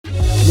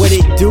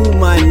What it do,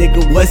 my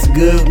nigga? What's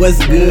good?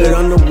 What's good?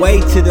 On the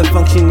way to the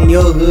function in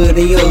your hood, What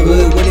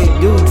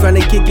it do?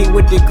 Tryna kick it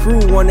with the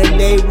crew on a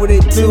day. What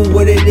it do?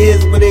 What it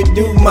is? What it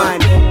do, my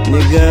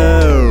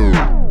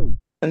nigga?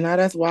 And now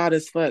that's wild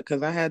as fuck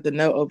because I had the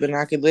note open.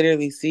 I could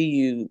literally see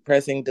you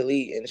pressing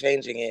delete and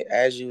changing it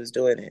as you was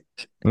doing it.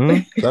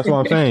 That's what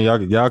I'm saying.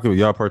 Y'all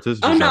Oh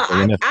participate. no,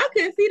 I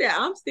couldn't see that.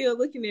 I'm still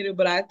looking at it,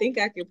 but I think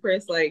I could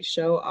press like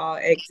show all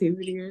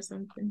activity or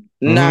something.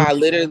 Nah,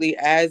 literally,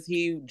 as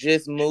he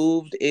just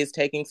moved, is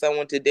taking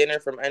someone to dinner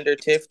from under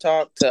Tiff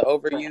Talk to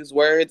overuse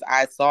words.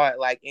 I saw it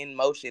like in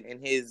motion,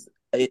 and his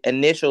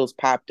initials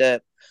popped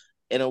up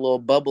in a little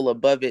bubble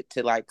above it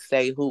to like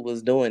say who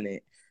was doing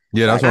it.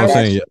 Yeah, that's Like, what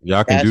I'm saying.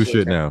 Y'all can do that's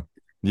shit now.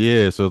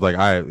 Yeah, so it's like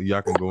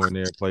y'all can go in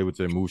there, play with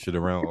it, move shit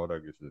around, all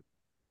that good shit.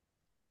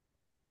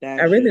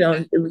 I really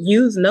don't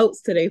use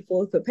notes to their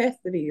full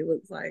capacity, it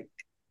looks like.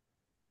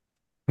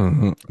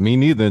 Me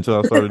neither until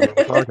I started doing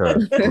the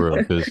podcast for real.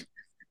 Because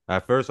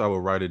at first I would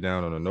write it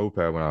down on a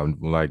notepad when I was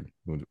like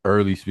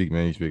early speak,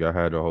 many speak. I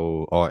had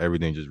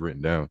everything just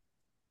written down.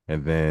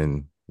 And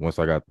then once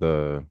I got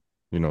the,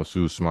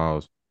 Sue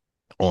Smiles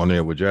on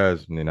there with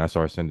Jazz, and then I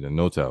started sending the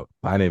notes out.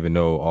 I didn't even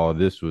know all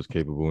this was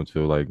capable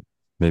until like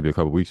maybe a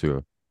couple weeks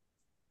ago.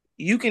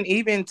 You can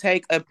even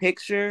take a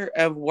picture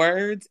of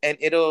words and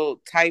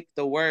it'll type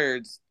the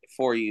words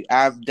for you.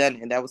 I've done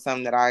it. That was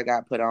something that I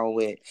got put on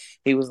with.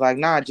 He was like,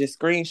 nah, just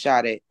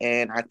screenshot it.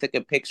 And I took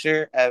a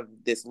picture of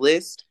this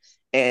list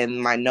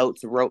and my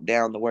notes wrote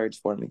down the words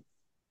for me.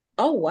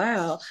 Oh,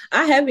 wow.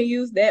 I haven't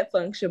used that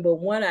function, but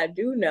one I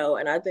do know,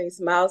 and I think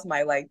Smiles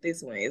might like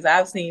this one, is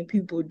I've seen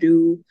people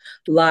do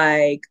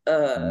like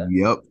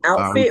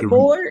outfit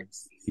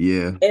boards.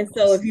 Yeah. And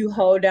so if you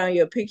hold down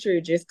your picture,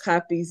 it just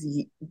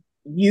copies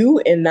you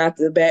and not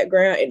the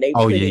background, and they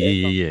put it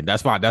yeah.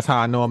 That's how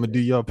I know I'm gonna do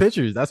your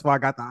pictures. That's why I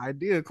got the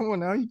idea. Come on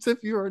now,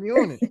 you already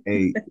on it.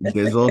 Hey,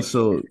 there's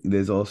also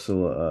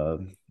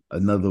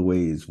another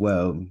way as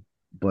well,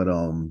 but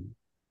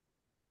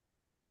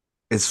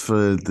it's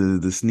for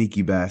the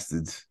sneaky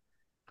bastards.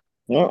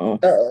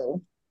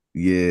 Uh-oh.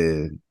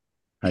 Yeah.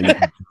 How you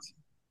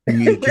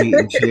communicate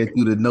and share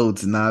through the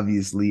notes, and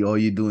obviously all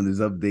you're doing is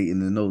updating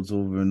the notes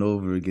over and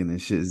over again,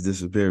 and shit is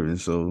disappearing.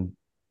 So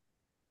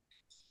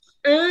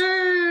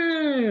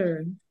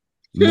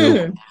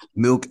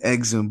milk,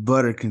 eggs, and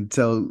butter can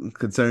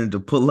turn to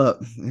pull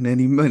up in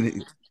any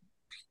minute.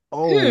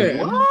 Oh,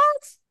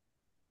 what?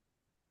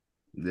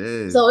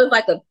 Yeah. So it's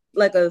like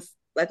a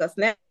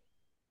Snapchat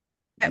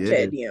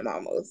DM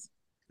almost.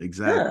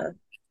 Exactly.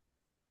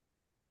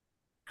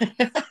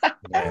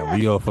 Yeah,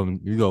 we go from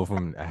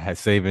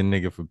saving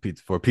nigga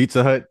for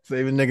Pizza Hut,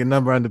 saving nigga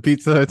number on the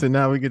Pizza Hut, and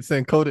now we can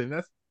send coding.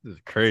 That's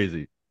just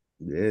crazy.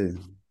 Yeah.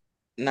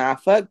 Nah,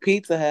 fuck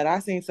Pizza Hut. I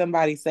seen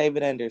somebody save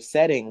it under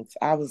settings.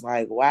 I was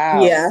like,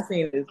 wow. Yeah, I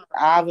seen it.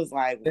 I was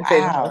like,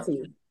 wow.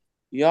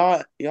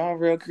 Y'all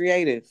real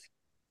creative.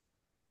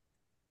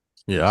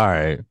 Yeah, all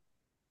right.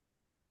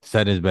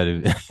 Settings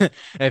better.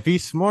 If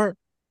he's smart,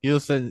 he'll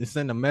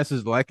send a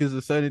message like it's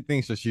a setting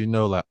thing, so she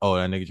know like, oh,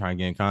 that nigga trying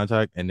to get in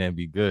contact, and then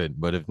be good.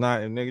 But if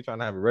not, if nigga trying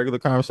to have a regular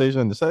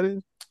conversation in the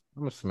settings,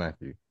 I'm gonna smack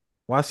you.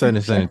 Why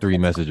sending 3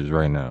 messages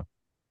right now?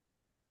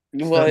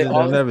 Well,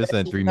 I'll never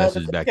send 3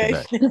 messages back to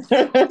back.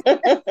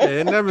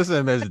 It never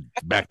send messages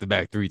back to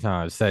back 3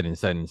 times.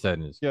 Settings.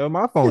 Yo,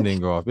 my phone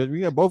didn't go off. Bitch.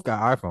 We both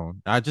got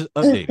iPhone. I just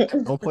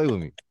updated. Don't play with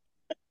me.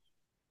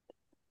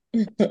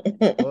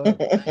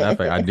 Matter of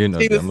fact, I didn't.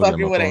 He was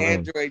fucking with an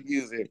Android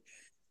user.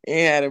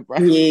 He had a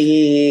problem.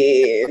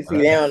 Yeah. See,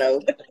 they don't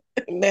know.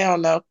 They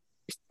don't know.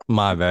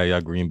 My bad, y'all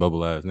green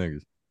bubble ass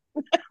niggas.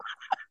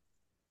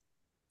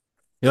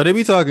 Yo, they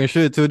be talking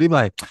shit too. They be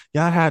like,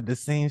 y'all have the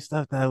same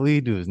stuff that we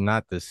do. It's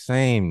not the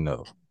same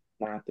though.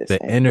 Not the same.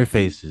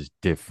 Interface is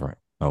different.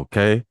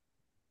 Okay.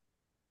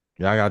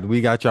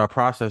 We got y'all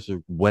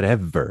processor,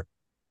 whatever.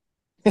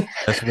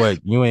 That's what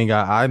you ain't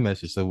got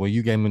iMessage. So when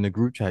you get in the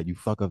group chat, you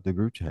fuck up the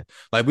group chat.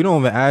 Like we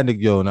don't even add the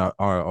in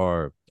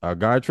our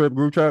guide trip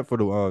group chat for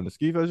the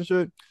ski fest and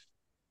shit.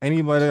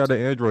 Anybody out of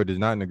Android is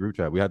not in the group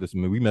chat. We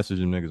message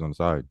them niggas on the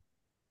side.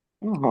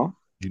 You're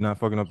not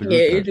fucking up the group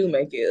chat. Yeah, it do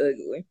make it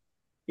ugly.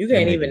 You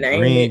can't even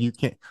name it.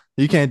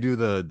 You can't do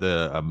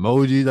the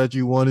emoji that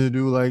you want to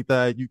do like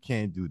that. You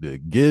can't do the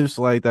gifs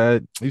like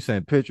that. You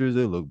send pictures,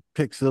 it look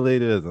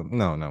pixelated.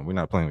 No, we're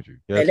not playing with you.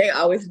 Yes. And they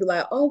always be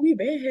like, "Oh, we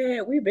been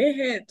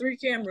had 3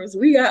 cameras.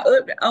 We got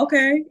up."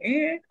 Okay,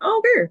 and I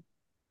don't care.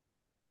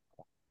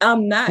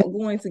 I'm not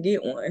going to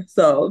get one,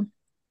 so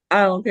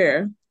I don't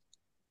care.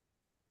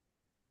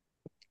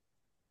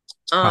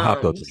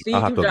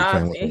 Steve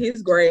Jobs in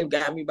his grave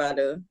got me by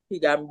the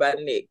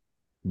neck.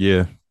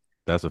 Yeah,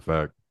 that's a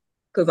fact.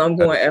 Because I'm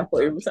going Apple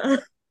every time.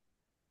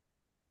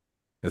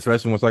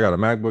 Especially once I got a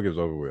MacBook, it's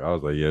over with. I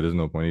was like, yeah, there's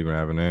no point even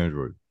having an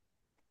Android.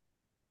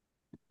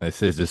 It's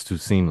just too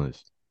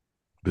seamless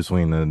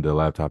between the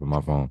laptop and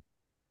my phone.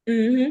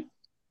 A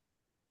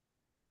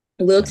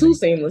little too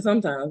seamless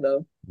sometimes,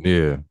 though.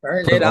 Yeah.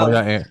 Turn Plus it all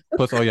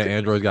off. all your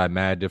Androids got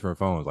mad different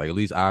phones. Like at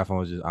least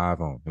iPhone's just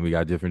iPhone, and we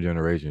got different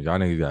generations. Y'all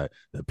niggas got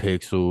the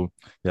Pixel.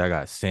 Y'all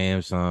got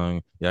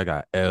Samsung. Y'all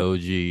got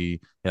LG.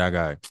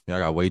 Y'all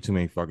got way too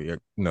many fucking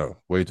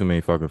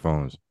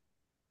phones.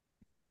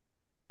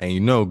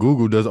 And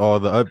Google does all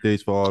the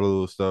updates for all the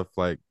little stuff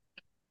like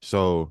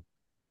so,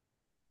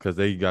 because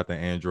they got the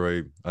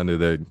Android under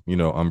their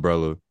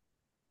umbrella.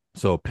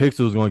 So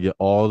Pixel's gonna get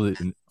all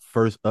the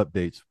first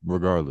updates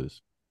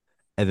regardless,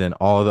 and then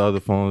all the other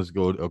phones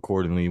go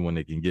accordingly when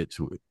they can get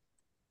to it,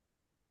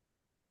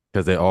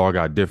 because they all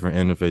got different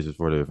interfaces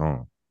for their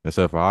phone.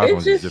 Except for It's iPhones,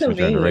 it's just different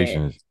convenient.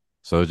 generations.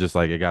 So it's just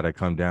like it got to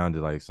come down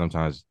to like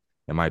sometimes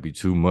it might be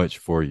too much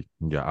for you.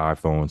 You got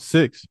iPhone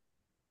 6.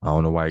 I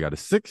don't know why you got a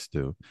 6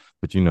 still,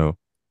 but you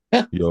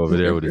over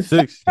there with a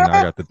 6, and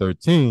I got the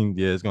 13.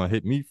 Yeah, it's gonna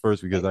hit me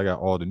first because I got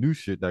all the new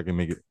shit that can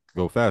make it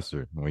go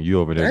faster. When you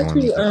over there Not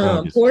going, you the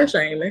phone gets poor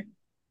shaming.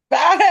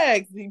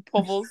 Facts, you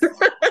puvels.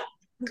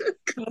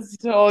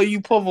 To all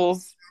you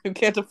puvels who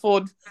can't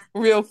afford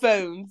real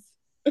phones.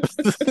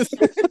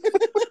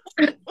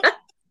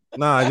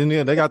 Nah,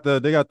 they got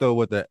the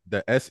what the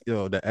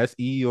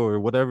SE or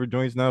whatever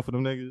joints now for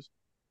them niggas.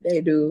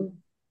 They do.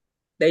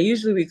 They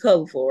usually be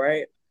colorful,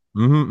 right?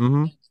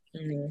 Mm-hmm.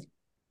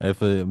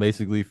 And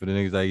basically for the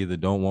niggas that either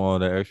don't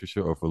want all that extra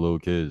shit or for little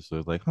kids. So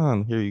it's like,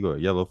 here you go,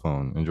 yellow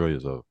phone, enjoy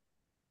yourself.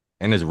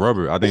 And it's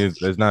rubber. I think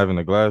it's not even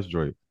a glass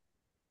joint.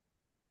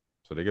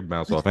 So they can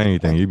bounce off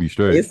anything. You be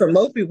straight. It's for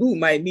most people who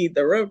might need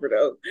the rubber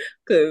though,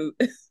 because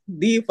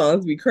these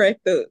phones be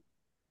cracked up.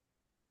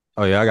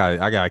 Oh yeah,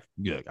 I got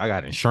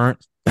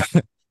insurance.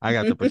 I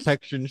got the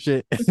protection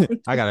shit.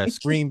 I got a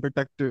screen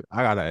protector.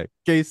 I got a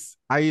case.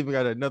 I even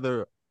got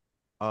another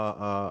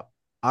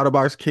out of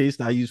box case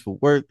that I use for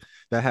work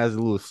that has a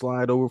little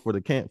slide over for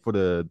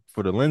the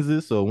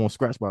lenses, so it won't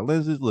scratch my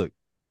lenses. Look,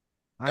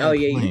 I Oh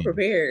ain't yeah, you playing.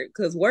 prepared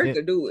because work Yeah.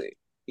 could do it.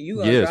 You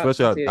gonna Yeah, drop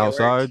especially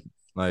outside.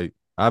 Like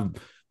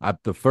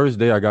the first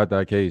day I got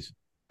that case,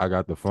 I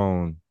got the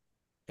phone,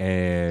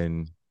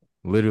 and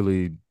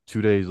literally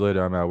 2 days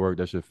later, I'm at work.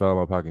 That shit fell in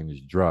my pocket and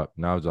just dropped.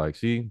 And I was like,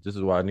 see, this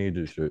is why I need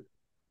this shit.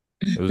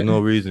 There was no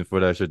reason for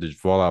that shit to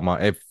fall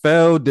out it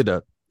fell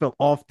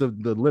off the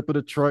lip of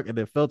the truck and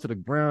then fell to the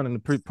ground, and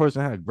the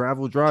person had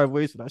gravel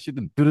driveway, so that shit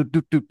do.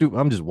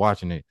 I'm just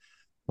watching it.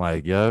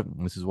 Like, yeah,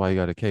 this is why you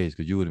got a case,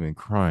 because you would have been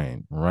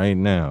crying right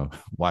now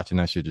watching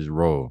that shit just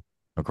roll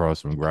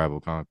across some gravel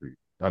driveway.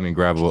 What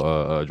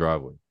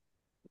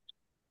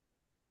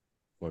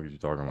are you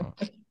talking about?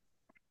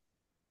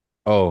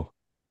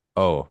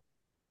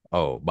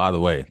 Oh, by the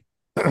way,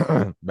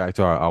 back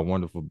to our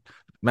wonderful.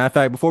 Matter of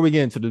fact, before we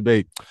get into the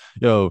debate,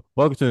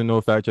 welcome to the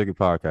No Fact Checking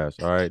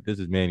Podcast. All right, this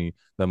is Manny,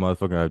 that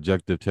motherfucking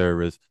objective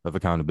terrorist of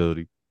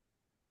accountability.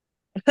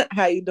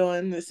 How you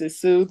doing? This is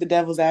Sue, the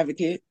devil's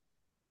advocate.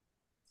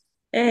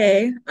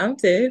 Hey, I'm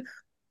Tiff.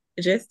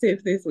 Just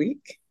Tiff this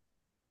week.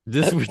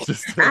 This week,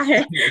 just I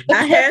had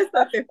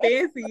something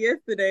fancy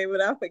yesterday,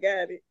 but I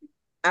forgot it.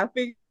 I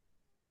figured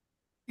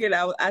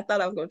I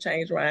thought I was gonna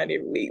change mine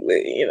every week, but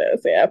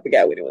I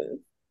forgot what it was.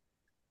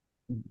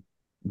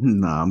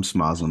 Nah, I'm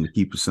Smiles. On to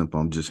keep it simple.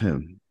 I'm just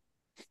him.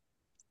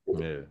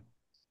 Yeah,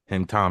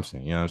 him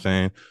Thompson. You know what I'm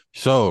saying?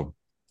 So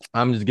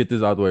I'm just get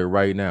this out of the way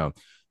right now.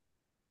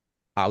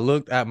 I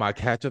looked at my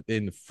ketchup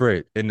in the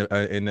fridge, in the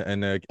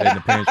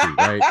pantry,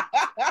 right?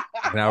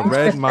 And I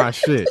read my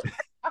shit.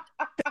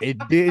 It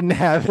didn't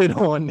have it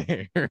on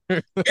there.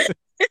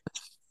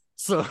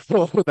 So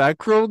that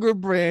Kroger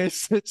brand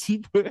shit she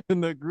put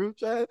in the group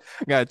chat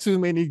got too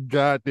many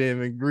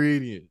goddamn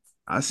ingredients.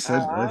 I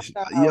said,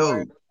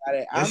 yo,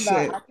 I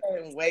can't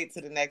wait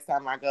till the next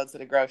time I go to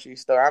the grocery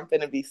store. I'm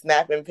finna be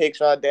snapping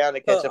pictures all down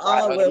the ketchup.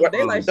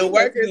 The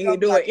workers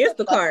doing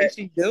Instacart. What is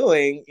she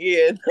doing?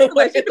 Yeah,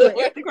 like she doing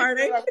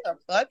Instacart. What the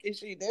fuck is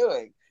she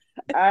doing?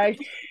 I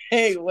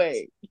can't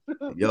wait.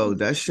 Yo,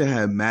 that shit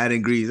had mad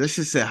ingredients. That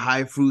shit said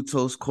high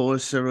fructose corn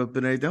syrup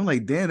and everything. I'm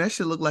like, damn, that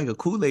shit look like a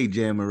Kool-Aid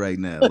jammer right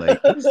now.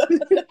 Like,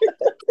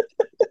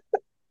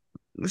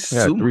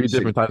 yeah, 3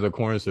 different types of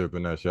corn syrup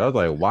in that shit. I was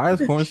like, why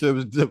is corn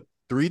syrup dipped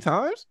 3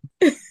 times?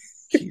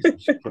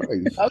 Jesus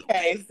Christ.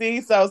 Okay,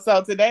 see, so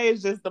today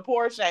is just the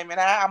poor shaming.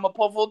 I'm a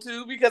puffle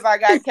too because I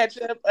got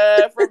ketchup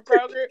from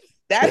Kroger.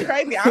 That's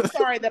crazy. I'm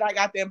sorry that I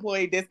got the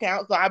employee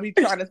discount, so I'll be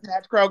trying to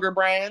snatch Kroger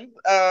brands.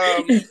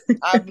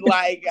 I'm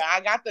like,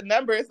 I got the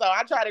number, so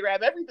I try to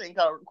grab everything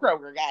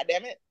Kroger. God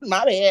damn it,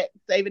 my bad.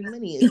 Saving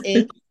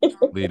money.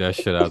 Leave that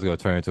shit. I was gonna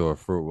turn into a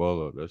fruit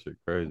roll up. That shit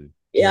crazy.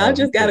 Yeah, I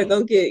just gotta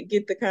go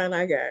get the kind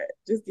I got.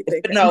 Just get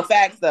that. No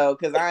facts though,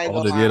 because I ain't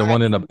gonna lie. The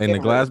one in the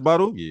glass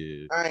bottle.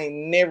 Yeah, I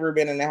ain't never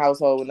been in a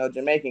household with no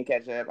Jamaican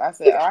ketchup. I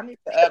said, I need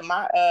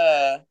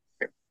to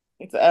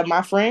up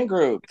my friend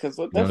group, because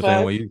what the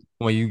fuck?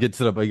 When you get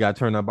to you gotta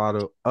turn that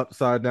bottle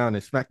upside down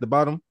and smack the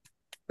bottom.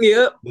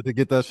 Yep. To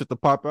get that shit to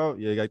pop out.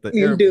 Yeah, you got the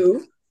air.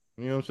 Do.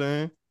 You know what I'm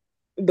saying?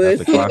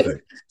 But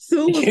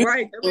Sue was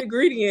right. The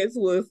ingredients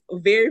was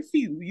very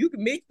few. You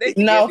can mix that.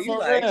 No, for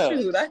real.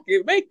 Shoot, I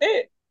can make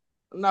that.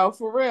 No,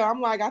 for real.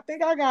 I'm like, I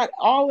think I got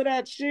all of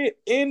that shit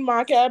in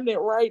my cabinet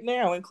right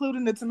now,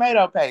 including the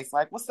tomato paste.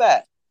 Like, what's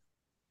that?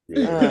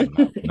 Yeah.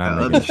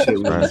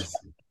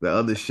 The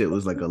other shit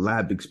was like a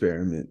lab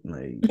experiment.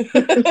 Like, you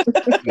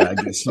gotta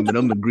get some of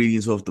them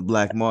ingredients off the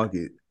black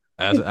market.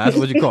 That's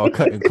what you call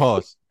cutting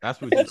costs. That's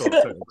what you call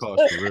cutting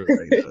costs for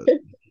real.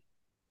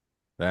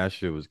 That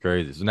shit was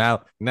crazy. So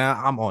now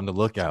I'm on the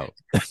lookout.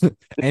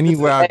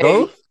 Anywhere I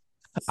go,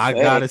 I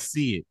gotta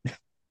see it.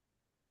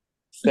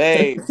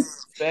 Same.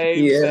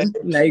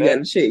 Now you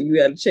gotta check. You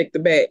gotta check the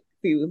back,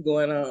 see what's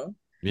going on.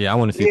 Yeah, I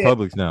want to see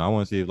Publix now. I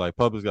want to see if like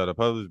Publix got a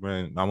Publix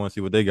brand. I want to see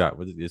what they got.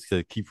 It's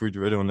to keep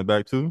refrigerator on the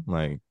back too.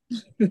 Like,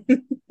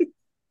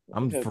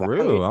 I'm for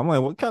real. I'm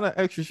like, what kind of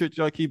extra shit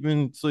y'all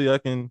keeping so y'all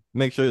can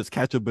make sure it's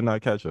ketchup but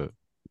not ketchup?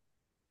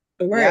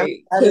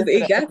 Right, because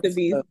it got to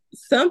be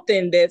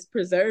something that's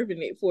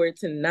preserving it for it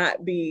to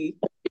not be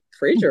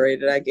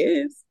refrigerated, I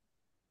guess.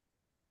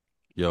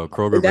 Yo,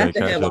 Kroger brand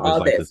ketchup have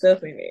all that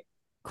stuff in it.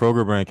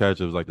 Kroger brand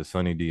ketchup is like the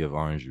Sunny D of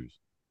orange juice.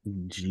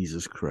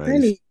 Jesus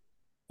Christ.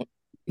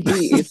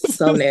 D is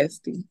so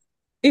nasty.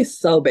 It's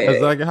so bad.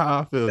 That's like how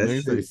I feel.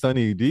 Niggas say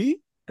Sunny D.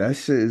 That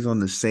shit is on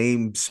the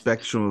same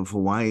spectrum of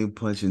Hawaiian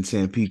Punch and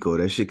Tampico.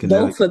 That shit can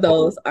both of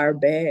those are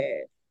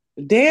bad.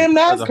 Damn,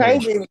 that's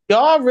crazy.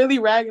 Y'all really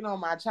ragging on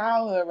my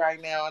childhood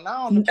right now, and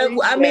I don't.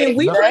 I mean,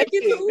 we drank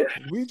it too.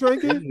 We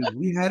drank it.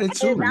 We had it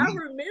too. And I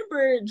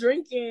remember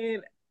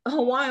drinking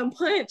Hawaiian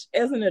Punch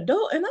as an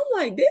adult, and I'm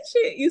like, this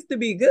shit used to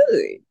be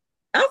good.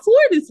 I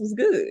swear this was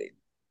good.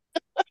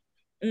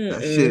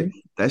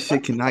 That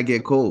shit cannot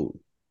get cold.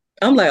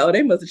 I'm like, oh,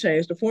 they must have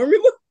changed the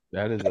formula.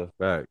 That is a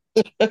fact.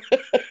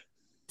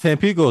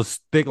 Tampico's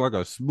thick like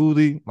a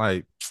smoothie.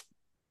 Like,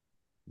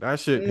 that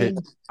shit.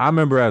 I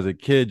remember as a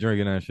kid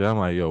drinking that shit. I'm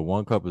like, yo,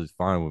 1 cup is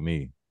fine with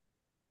me.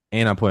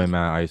 And I'm putting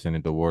mad ice in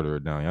it to water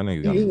it down. Y'all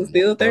niggas. You was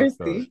still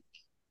thirsty.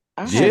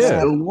 Yeah.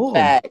 Still warm.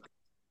 That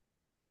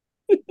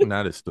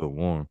is still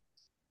warm.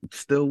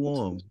 Still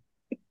warm.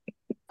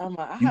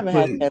 I haven't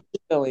had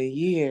Tampico in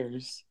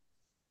years.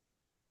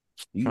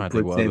 You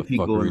put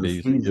Tampico in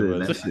the freezer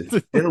and that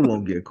shit still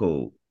won't get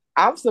cold.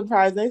 I'm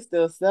surprised they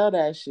still sell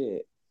that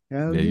shit.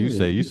 Yeah,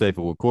 you safe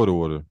it with quarter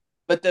water.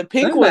 But the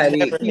pink one's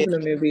never keeping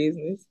them in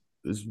business.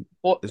 It's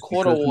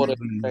quarter water is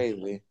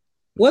crazy.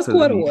 What's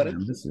quarter water?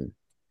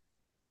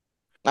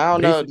 I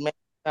don't know. It made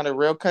kind of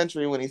real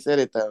country when he said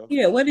it though.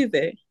 Yeah, what is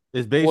it?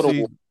 It's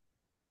basically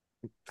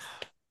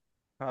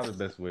how's the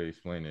best way to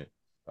explain it?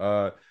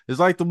 It's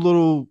like the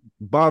little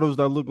bottles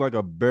that look like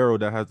a barrel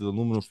that has the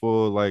aluminum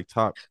foil like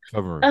top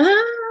covering.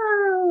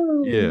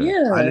 Oh,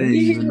 yeah. I didn't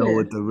even know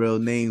what the real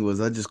name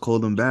was. I just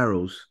called them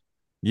barrels.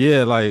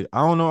 Yeah, like I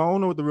don't know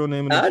what the real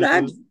name of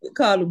I just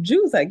call them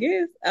juice, I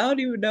guess. I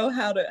don't even know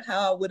how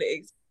I would have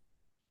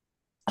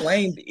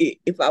explained it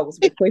if I was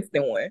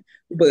requesting one.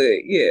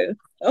 But yeah,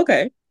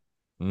 okay.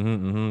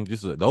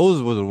 Just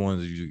those were the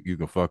ones you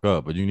can fuck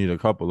up, but you need a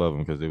couple of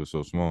them because they were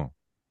so small.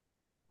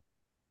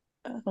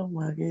 Oh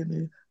my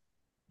goodness.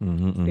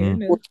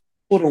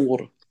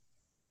 Water.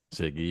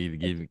 Shit,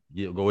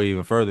 go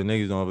even further.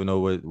 Niggas don't even know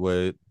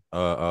what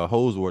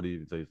hose water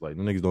even tastes like.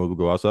 The niggas don't even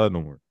go outside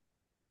no more.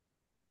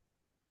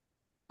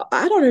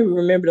 I don't even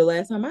remember the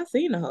last time I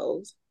seen a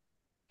hose.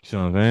 You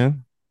know what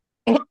I'm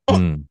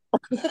saying?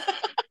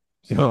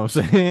 You know what I'm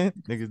saying?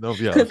 Niggas don't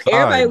be outside. Because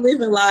everybody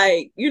living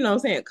like, you know what I'm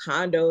saying,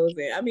 condos.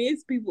 And I mean,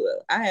 it's people,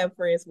 I have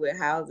friends with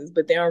houses,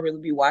 but they don't really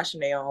be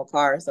washing their own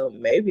car. So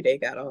maybe they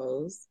got a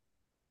hose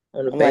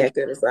on the back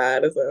or the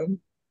side or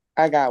something.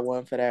 I got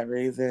one for that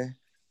reason.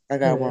 I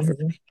got one for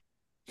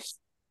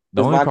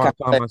the only time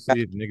I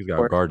see it, niggas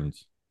got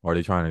gardens. Or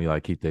they trying to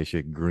like keep their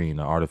shit green,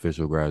 the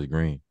artificial grass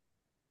green.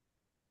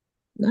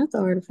 That's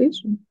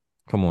artificial.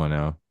 Come on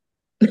now.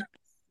 It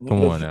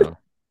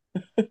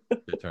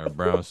turn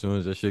brown as soon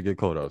as that shit get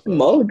cold outside.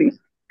 Moldy.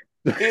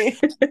 As soon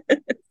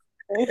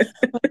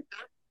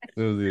as it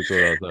get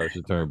cold outside, it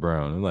should turn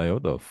brown. I'm like,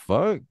 what the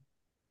fuck?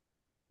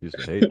 Used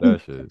to hate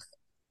that shit.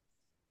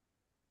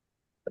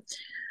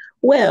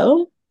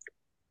 Well,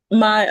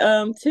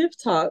 my tip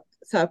talk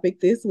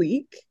topic this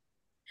week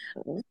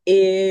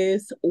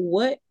is,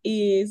 what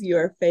is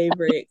your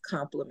favorite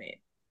compliment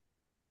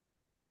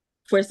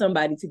for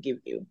somebody to give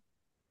you?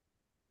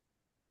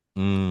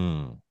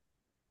 All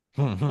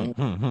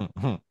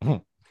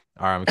right,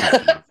 I'm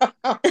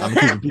gonna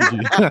keep it PG.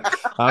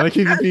 I'm gonna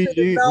keep it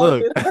PG.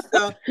 Look,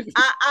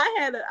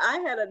 I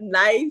had a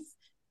nice,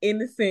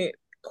 innocent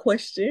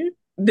question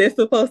that's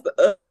supposed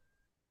to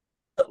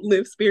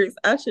uplift spirits.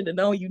 I should have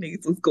known you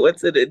niggas was going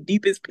to the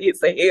deepest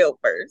pits of hell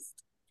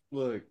first.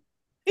 Look,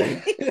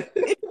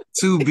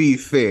 to be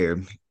fair,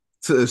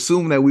 to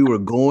assume that we were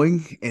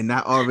going and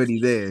not already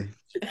there.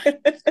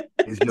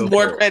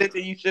 More credit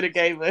than you should have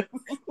gave us.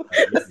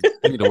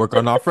 We need to work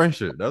on our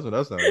friendship. That's what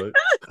that sounds like.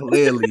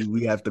 Clearly,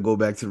 we have to go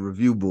back to the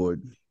review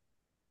board.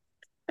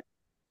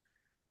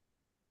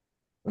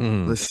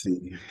 Let's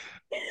see.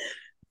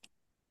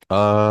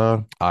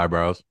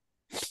 Eyebrows.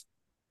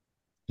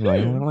 I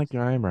like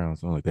your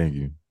eyebrows. I'm like, thank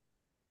you.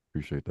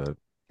 Appreciate that.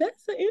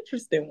 That's an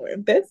interesting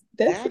one. That's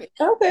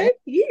okay.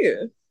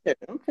 Yeah.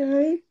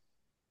 Okay.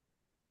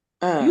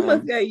 You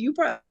must got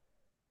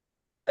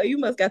you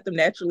must got them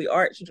naturally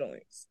arched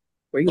joints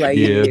where you like,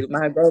 Yeah, yeah,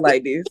 my girl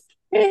like this.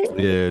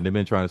 yeah. They've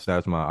been trying to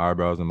snatch my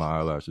eyebrows and my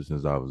eyelashes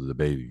since I was a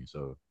baby.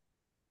 So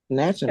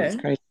Natural is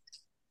Okay. crazy.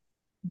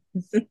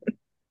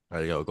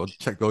 there you go.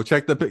 Go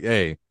check the pic.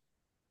 Hey,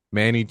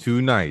 Manny,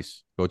 too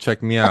nice. Go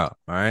check me out.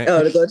 All right.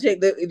 Oh, to go check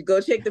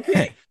the pic,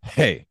 Hey,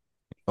 hey.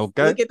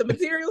 Okay. look at the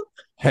material.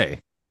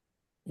 Hey,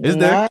 it's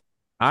there. Not,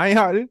 I ain't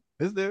hiding.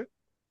 It's there.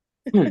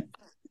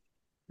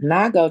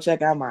 not go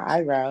check out my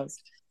eyebrows.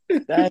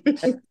 That,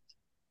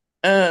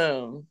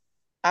 um,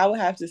 I would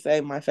have to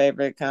say my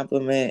favorite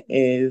compliment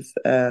is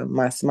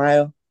my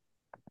smile.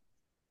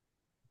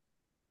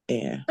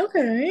 Yeah.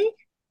 Okay.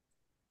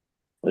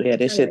 Well, yeah, I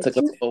this shit like took a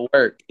it. little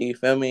work. You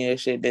feel me?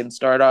 This shit didn't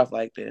start off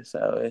like this,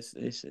 so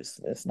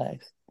it's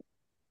nice.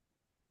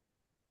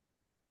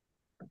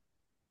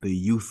 The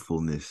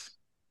youthfulness.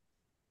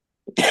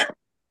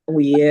 Oh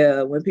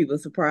yeah, when people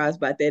surprised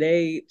by that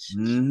age.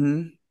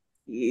 Mm-hmm.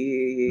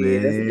 Yeah,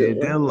 that's a good Man,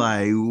 they're one.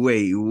 like,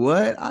 wait,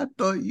 what? I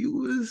thought you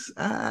was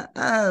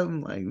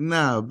I'm like,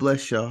 nah,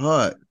 bless your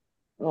heart.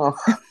 Oh,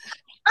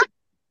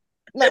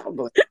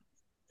 no,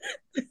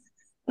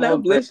 Now oh,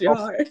 bless your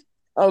grandma, heart.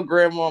 oh,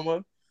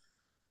 grandmama.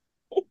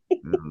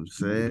 You know what I'm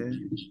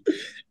saying?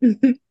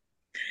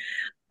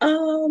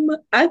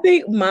 I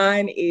think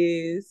mine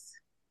is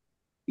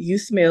you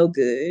smell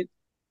good.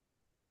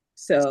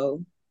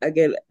 So I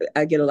get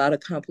I get a lot of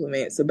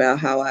compliments about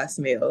how I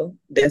smell.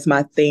 That's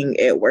my thing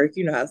at work.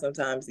 You know how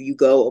sometimes you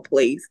go a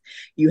place,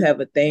 you have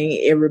a thing,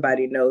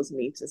 everybody knows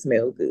me to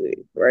smell good,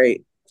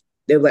 right?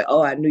 They're like,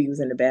 "Oh, I knew you was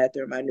in the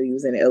bathroom. I knew you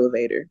was in the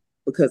elevator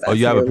because Oh, I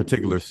you have a smell good."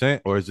 particular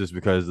scent, or is just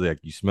because like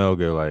you smell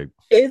good, like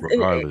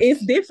regardless?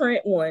 It's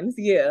different ones,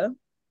 yeah,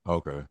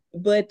 Okay.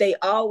 but they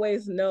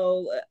always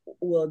know.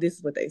 Well, this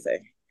is what they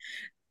say.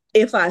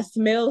 If I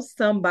smell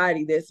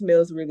somebody that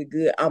smells really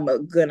good, I'm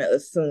gonna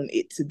assume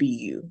it to be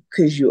you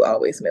because you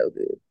always smell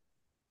good.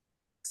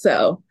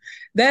 So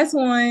that's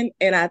one.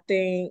 And I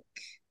think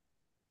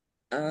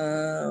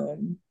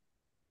um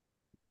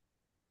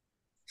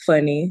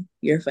funny.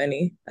 You're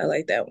funny. I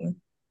like that one.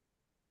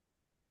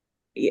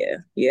 Yeah,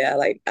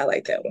 I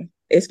like that one.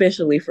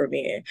 Especially for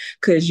men.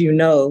 Cause you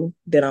know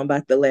that I'm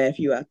about to laugh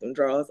you out them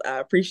draws. I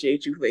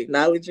appreciate you for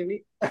acknowledging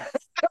it.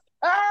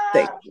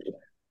 Thank Ah! you.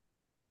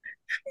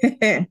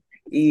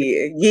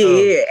 Yeah, yeah,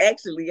 Um, yeah.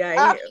 Actually I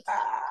am.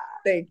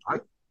 Thank I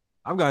you.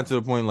 I've gotten to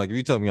the point like if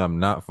you tell me I'm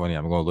not funny,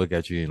 I'm gonna look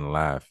at you and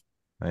laugh.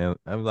 I'm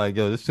like,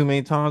 yo, there's too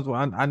many times where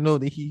I know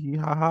the hee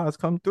ha ha's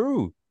come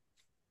through.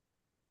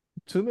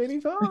 Too many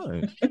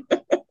times.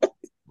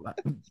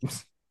 Niggas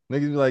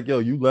be like, yo,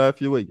 you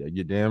laugh your way. Yeah,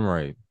 you're damn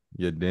right.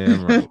 You're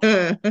damn right.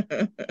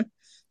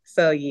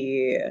 So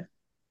yeah,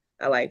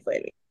 I like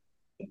funny.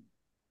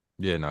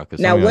 Yeah, no, because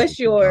some Now, of y'all what's just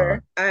nah.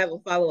 your? I have a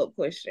follow-up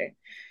question.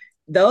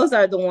 Those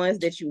are the ones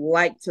that you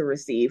like to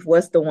receive.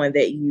 What's the one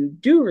that you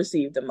do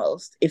receive the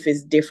most if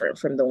it's different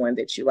from the one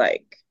that you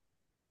like?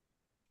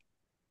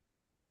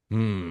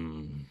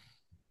 Hmm.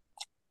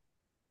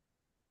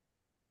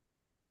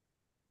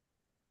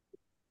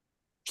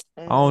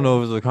 I don't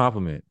know if it's a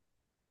compliment.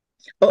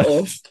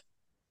 Uh-oh.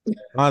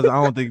 I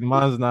don't think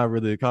mine's not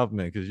really a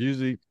compliment because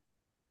usually,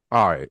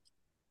 all right.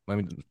 Let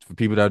me for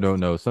people that don't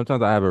know,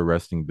 sometimes I have a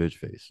resting bitch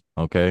face.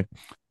 Okay.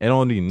 It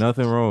don't need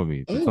nothing wrong with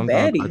me. So Oh,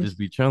 sometimes I baddie. just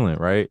be chilling,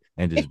 right?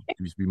 And just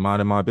be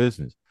minding my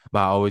business. But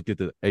I always get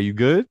the, hey, you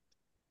good?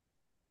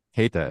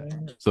 Hate that.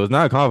 So it's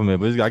not a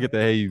compliment, but I get the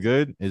hey, you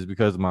good? Is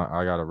because my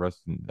I got a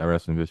resting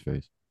bitch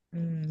face.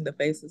 The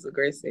face is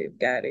aggressive.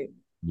 Got it.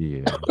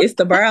 Yeah. It's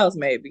the brows,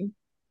 maybe.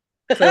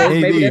 So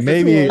it's maybe that's a two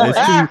Maybe and it's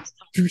one.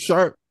 too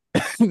sharp.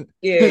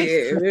 Yeah.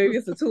 Maybe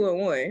it's a two and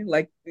one.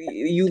 Like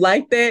you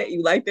like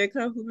that,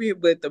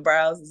 compliment, but the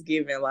brows is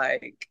giving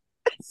like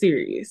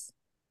serious.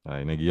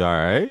 Like, nigga, you all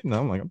right? No,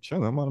 I'm like, I'm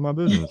chilling. I'm out of my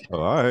business.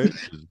 Oh, all right.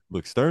 Just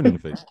look stern in the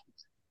face.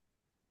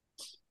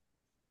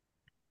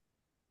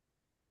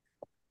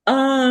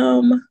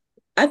 Um,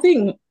 I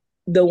think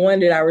the one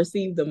that I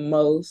received the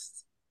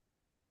most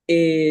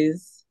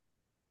is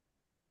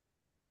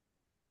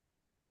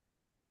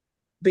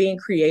being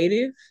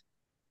creative,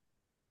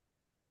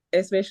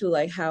 especially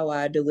like how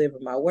I deliver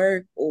my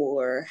work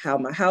or how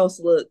my house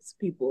looks.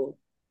 People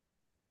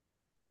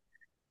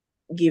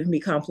give me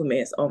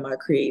compliments on my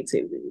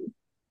creativity,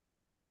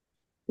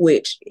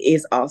 which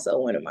is also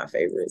one of my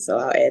favorites. So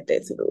I'll add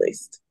that to the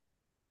list.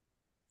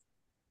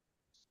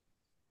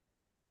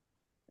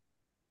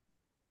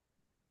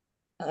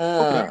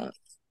 Okay. uh,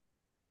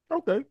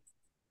 Okay.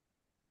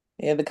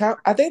 yeah,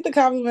 I think the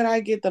compliment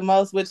I get the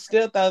most, which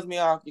still throws me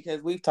off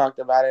because we've talked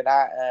about it.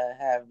 I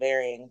have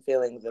varying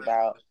feelings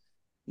about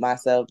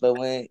myself, but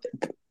when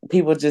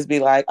people just be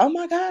like, "Oh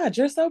my God,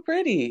 you're so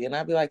pretty," and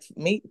I'd be like,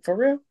 "Me for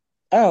real?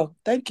 Oh,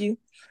 thank you."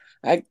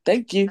 I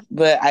thank you,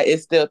 but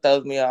it still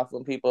throws me off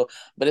when people,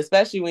 but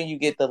especially when you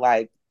get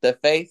the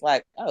face,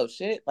 like, oh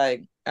shit,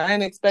 like I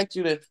didn't expect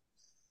you to.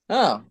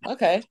 Oh,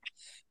 okay.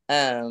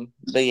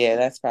 But yeah,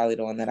 that's probably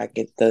the one that I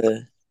get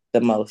the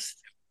most.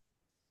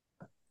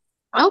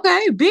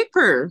 Okay, big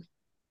purr.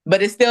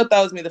 But it still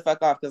throws me the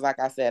fuck off because, like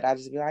I said, I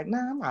just be like, nah,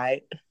 I'm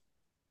alright.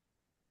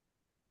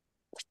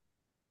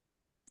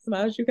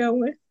 Smiles, you got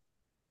one?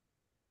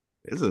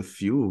 There's a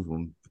few of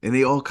them, and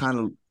they all kind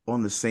of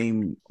on the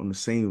same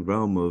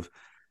realm of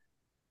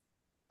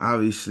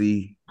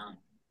obviously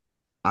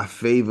I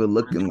favor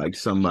looking like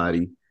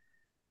somebody.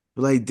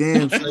 But like,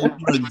 damn, so you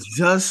look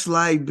just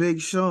like Big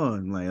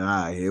Sean. Like, all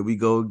right, here we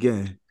go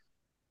again.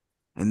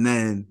 And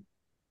then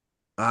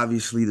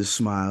obviously the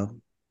smile,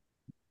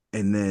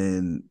 and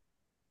then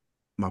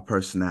my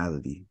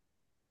personality.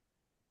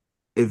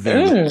 It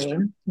varies.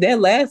 That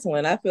last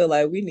one, I feel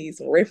like we need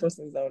some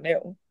references on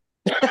that one.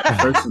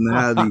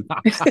 Personality,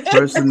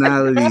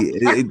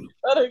 personality.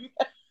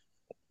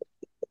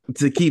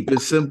 To keep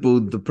it simple,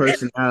 the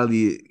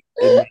personality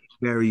it may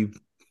vary.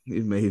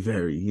 It may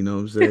vary. You know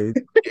what I'm saying?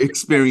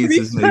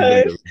 Experiences may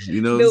vary. Because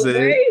You know what I'm the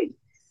saying?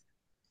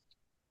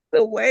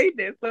 way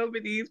that some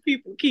of these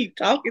people keep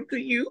talking to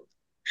you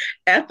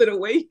after the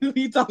way you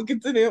be talking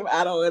to them,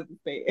 I don't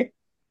understand.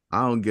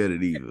 I don't get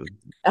it either.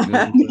 You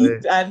know what I'm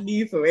saying? I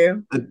need some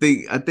answers.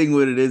 I think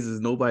what it is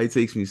nobody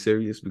takes me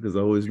serious because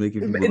I'm always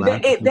making people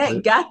laugh.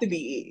 That got to be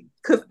it.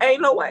 Cause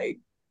ain't no way.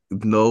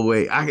 No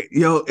way.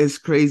 It's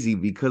crazy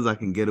because I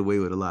can get away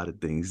with a lot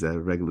of things that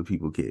regular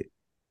people can't.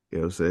 You know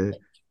what I'm saying?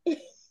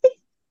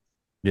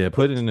 Yeah,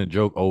 putting in a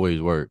joke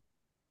always work.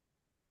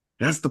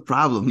 That's the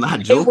problem, not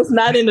It joke. was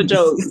not in the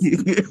joke.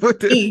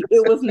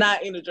 It was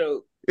not in the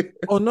joke.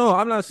 Oh no,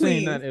 I'm not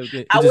saying Please. that.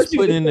 It I just want you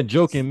put to- it in a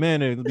joking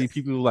manner. It'll be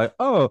people who like,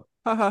 oh,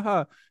 ha ha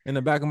ha. In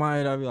the back of my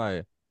head, I'll be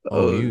like,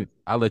 oh,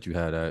 I'll let you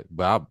have that.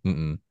 But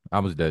I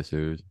was dead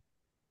serious.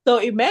 So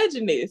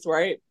imagine this,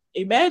 right?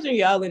 Imagine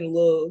y'all in a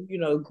little,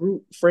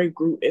 friend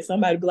group, and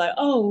somebody be like,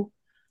 "Oh,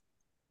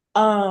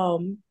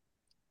 um,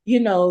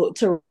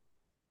 Teresa."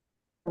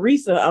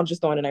 I'm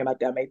just throwing the name out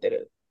there. I made that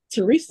up.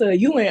 Teresa,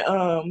 you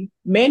and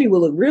Manny will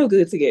look real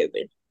good together,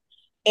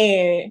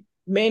 and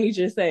Manny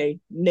just say,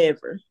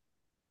 "Never."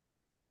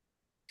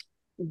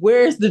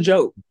 Where's the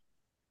joke?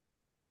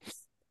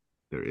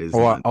 There is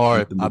Or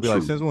I'll be like,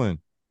 truth. since when?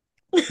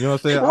 You know what I'm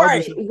saying?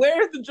 Right.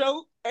 Where's the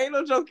joke? Ain't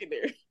no joke in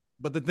there.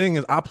 But the thing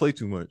is, I play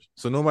too much,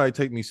 so nobody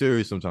take me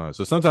serious sometimes.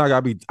 So sometimes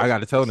I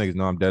gotta tell niggas,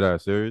 no, I'm dead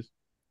ass serious.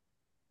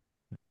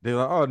 They're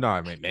like, oh no,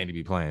 I mean, Manny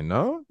be playing.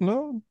 No,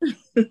 no,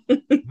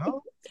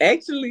 no.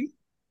 Actually,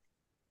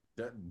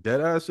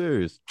 Dead ass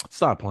serious.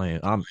 Stop playing.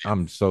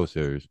 I'm so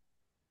serious.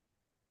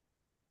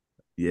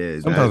 Yeah,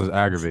 Sometimes it's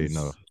aggravating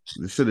though.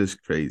 This shit is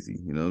crazy.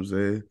 You know what I'm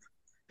saying?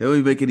 It don't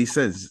even make any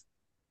sense.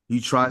 You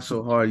try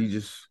so hard, you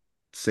just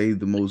say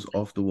the most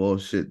off the wall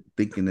shit,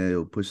 thinking that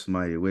it'll push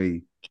somebody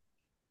away,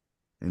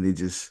 and they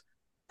just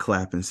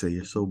clap and say,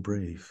 "You're so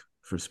brave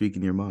for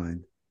speaking your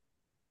mind."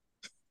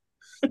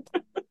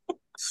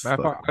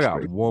 Matter of fact, I got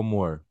Crazy. one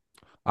more.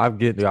 I've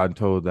gotten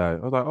told that. I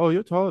was like, oh,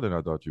 you're taller than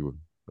I thought you were.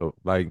 So,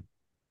 like,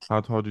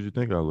 how tall did you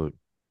think I look?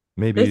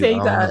 they Maybe say I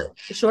you don't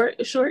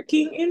got short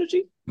king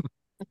energy.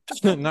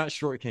 know. Not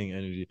short king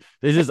energy.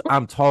 It's just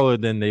I'm taller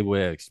than they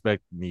would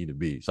expect me to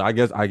be. So I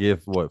guess I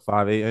give what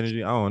 5'8"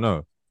 energy. I don't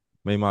know.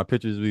 Maybe my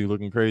pictures be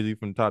looking crazy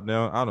from the top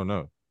down. I don't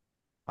know.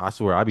 I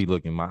swear I be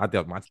looking. I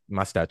thought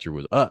my stature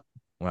was up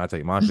when I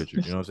take my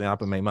pictures. You know what I'm saying? I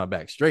can make my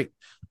back straight,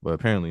 but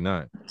apparently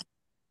not.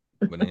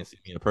 But they didn't see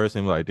me in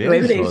person. Like, damn,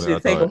 Maybe you they taller than I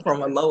should take them thought.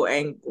 from a low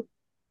angle.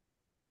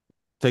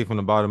 Take from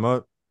the bottom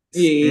up.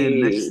 Stand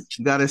Yeah. next,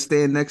 you gotta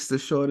stand next to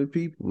shorter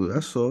people.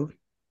 That's all.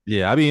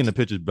 Yeah, I be in the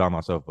pictures by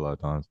myself a lot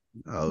of times.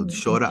 Oh,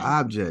 shorter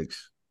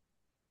objects.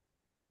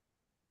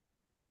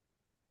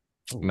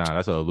 Nah,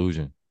 that's an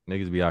illusion.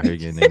 Niggas be out here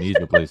getting their knees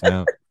replaced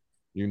now.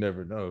 You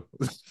never know.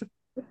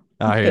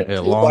 Out here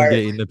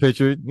elongating the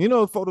picture. You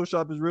know,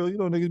 Photoshop is real. You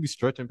know, niggas be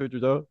stretching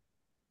pictures out.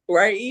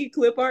 Right,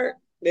 clip art.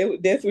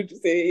 That's what you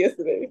said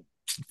yesterday.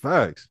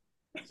 Facts.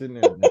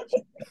 Sitting there.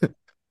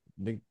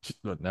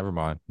 Never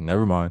mind.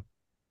 Never mind.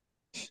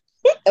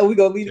 And we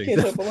gonna leave the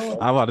ketchup alone.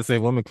 I'm about to say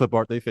women clip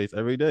art their face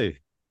every day.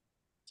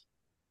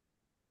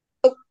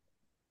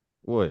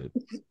 What?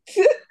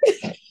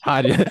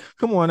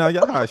 Come on now,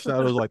 y'all hide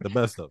shadows like the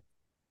best of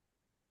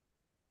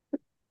them.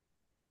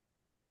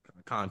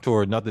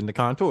 Contour, nothing to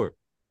contour.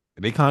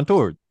 They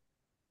contoured.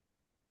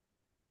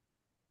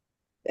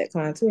 That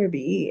contour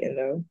be eating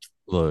though.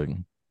 Look,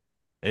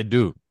 it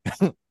do.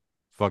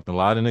 Fucked a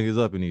lot of niggas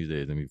up in these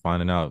days and be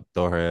finding out,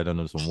 throw her head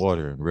under some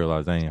water and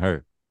realize they ain't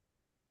her.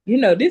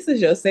 This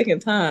is your second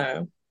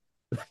time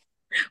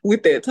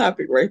with that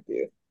topic right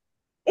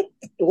there.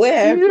 What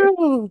happened?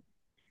 Yeah.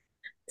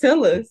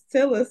 Tell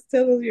us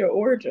your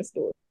origin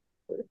story.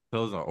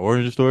 Tell us an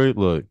origin story.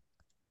 Look,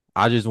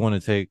 I just want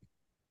to take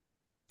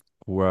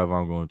wherever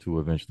I'm going to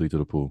eventually to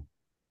the pool.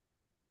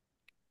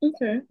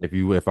 Okay. If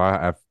we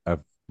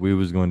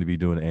was going to be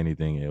doing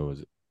anything, it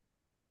was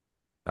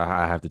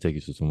I have to take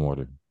you to some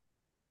water.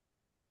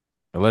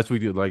 Unless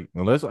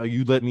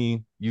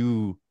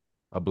you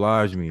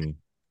oblige me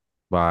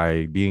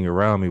by being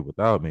around me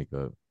without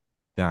makeup,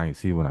 then I can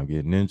see what I'm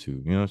getting into.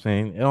 You know what I'm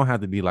saying? It don't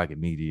have to be like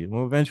immediate.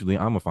 Well, eventually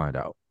I'm gonna find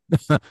out.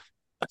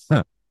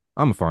 I'm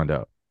gonna find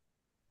out.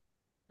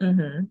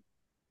 Mm-hmm.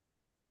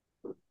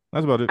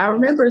 That's about it. I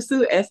remember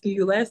Sue asking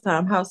you last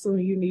time how soon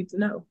you need to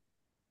know.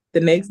 The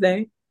next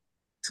day?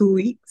 2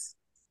 weeks?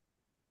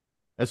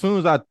 as soon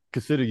as I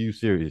consider you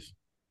serious,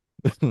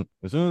 as soon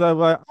as I'm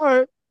like, all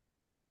right,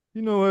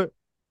 you know what?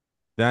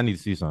 Then I need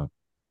to see something.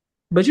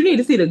 But you need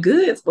to see the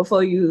goods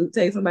before you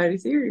take somebody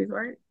serious,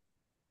 right?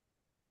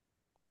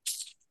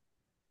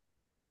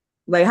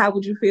 Like, how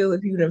would you feel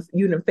if you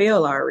didn't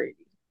fail already?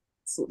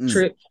 So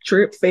Mm.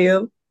 trip,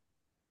 fail,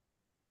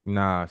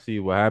 Nah, see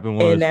what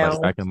happened and was like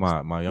now back in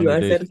my you're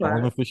younger days,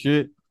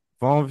 unsatisfied.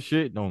 falling for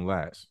shit don't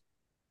last.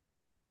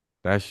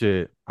 That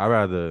shit, I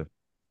rather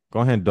go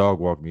ahead and dog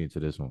walk me into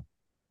this one.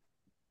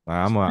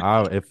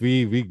 Like if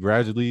we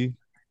gradually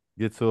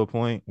get to a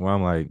point where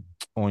I'm like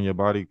on your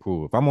body,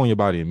 cool. If I'm on your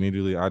body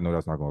immediately, I know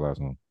that's not gonna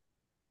last long.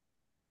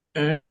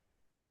 Mm.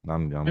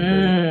 I'm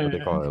good. What they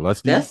Mm. call it,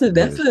 lusty. That's a Yeah,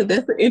 that's a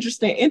that's an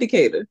interesting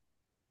indicator.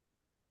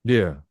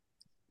 yeah.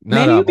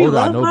 Now Man, that you I'm be older,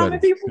 I love know bombing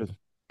better. people?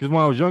 Because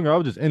when I was younger, I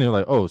was just in there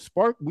like, oh,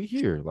 Spark, we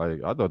here.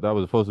 Like I thought that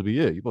was supposed to be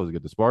it. You supposed to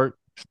get the Spark.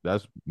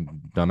 That's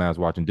dumbass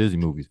watching Disney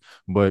movies.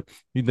 But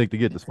you think to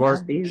get the Spark,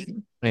 Not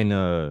busy.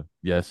 and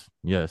yes,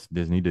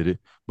 Disney did it.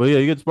 But yeah,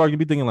 you get the Spark, you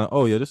be thinking like,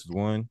 oh yeah, this is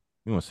one.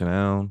 We want to sit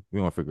down.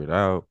 We want to figure it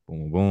out. Boom,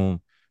 boom,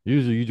 boom.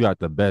 Usually, you got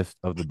the best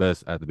of the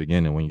best at the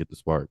beginning when you get the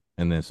Spark,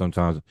 and then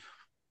sometimes,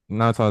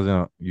 9 times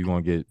out, you're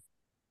gonna get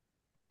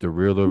the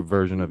realer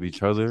version of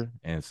each other,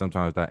 and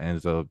sometimes that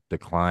ends up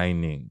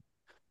declining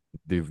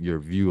your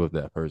view of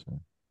that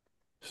person.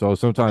 So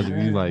sometimes if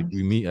you like Mm.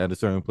 we meet at a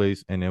certain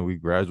place and then we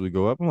gradually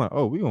go up, I'm like,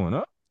 oh, we going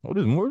up. Oh,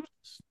 there's more.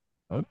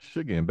 Oh,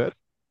 shit getting better.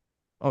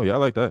 Oh yeah, I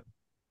like that.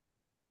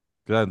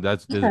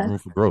 That's there's Okay, room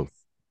for growth.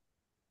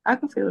 I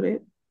can feel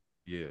that.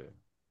 Yeah.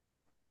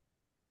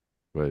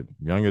 But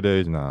younger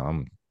days, nah,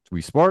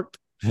 we sparked.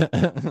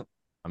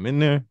 I'm in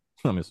there.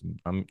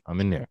 I'm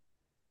in there.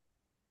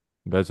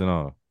 Bets and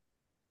all.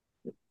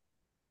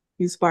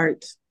 You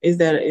sparked. Is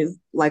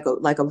like a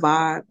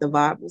vibe? The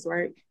vibe was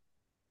right.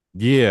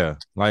 Yeah.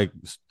 Like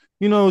as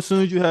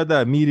soon as you had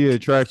that media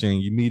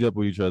attraction, you meet up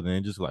with each other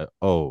and just like,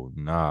 oh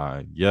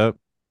nah, yep,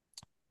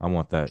 I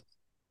want that.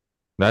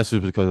 That's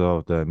just because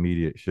of the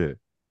immediate shit.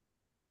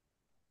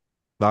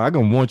 Like I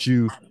can want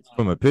you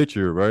from a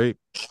picture, right?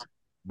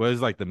 But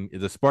it's like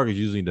the spark is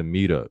usually the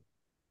meetup.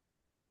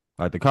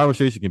 Like the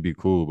conversation can be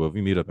cool, but if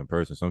we meet up in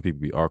person, some people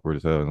be awkward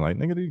as hell and like,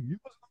 nigga, you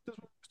wasn't like this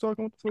when we was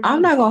talking. What the fuck is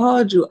I'm this? not gonna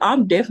hold you.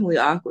 I'm definitely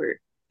awkward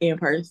in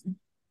person.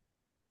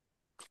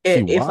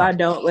 See If I why?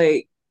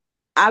 don't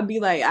I'd be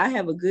like, I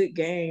have a good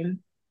game.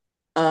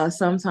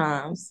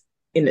 Sometimes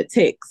in the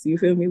text, you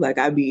feel me? Like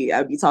I be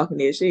talking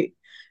that shit,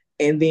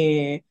 and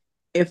then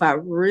if I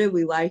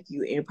really like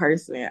you in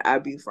person,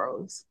 I'd be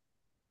froze.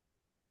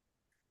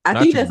 I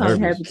Not think too that's only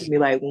nervous. happened to me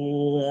like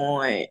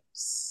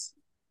once.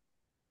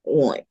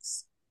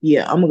 Once.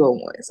 Yeah, I'm gonna go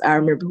once. I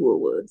remember who it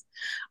was.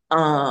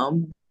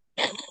 Um,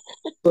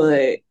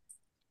 but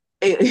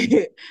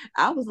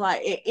I was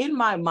like, in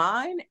my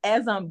mind,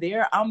 as I'm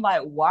there, I'm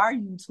like, why are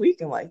you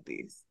tweaking like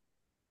this?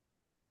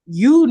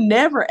 You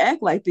never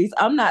act like this.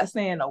 I'm not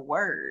saying a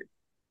word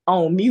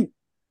on mute.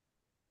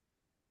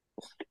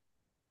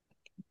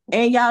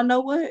 And y'all know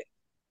what?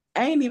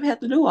 I ain't even have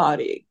to do all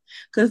that.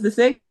 Because the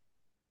sex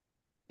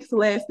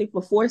lasted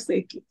for 4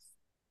 seconds.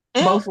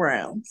 Both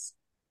rounds.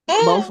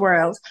 Both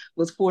rounds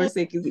was 4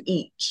 seconds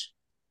each.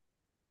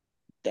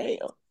 Damn.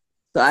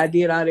 So I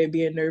did all that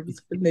being nervous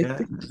for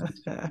nothing.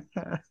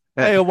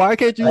 Hey, why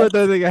can't you Like, let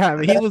that nigga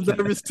have it? He was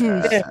nervous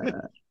too.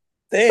 damn,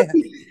 damn.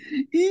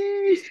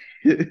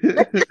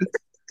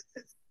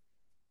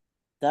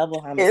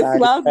 Double And homicide is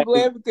Smiles is crazy.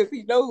 laughing because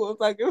he knows what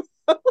I'm talking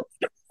about.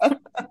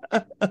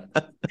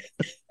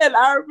 And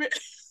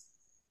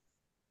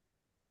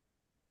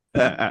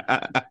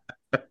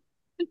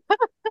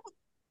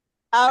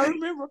I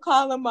remember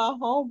calling my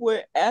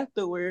homeboy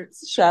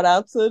afterwards. Shout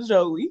out to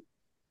Joey.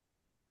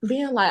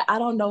 Being like, I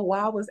don't know why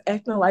I was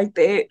acting like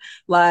that.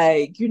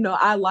 Like,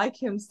 I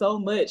like him so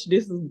much.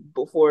 This is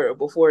before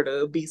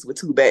the Beast with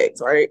two bags,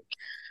 right?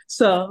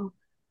 So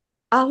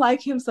I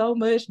like him so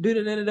much. I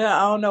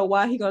don't know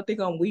why he gonna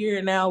think I'm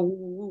weird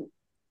now.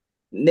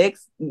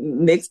 Next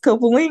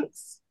couple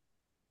links,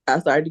 I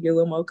started to get a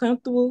little more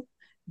comfortable.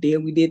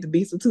 Then we did the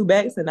Beast with two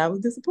backs, and I was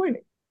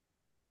disappointed.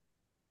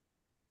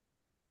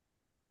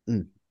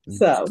 Mm, mm.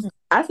 So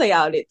I say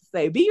all that to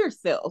say, be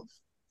yourself,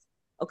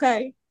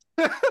 okay?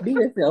 Be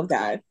yourself,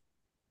 guys.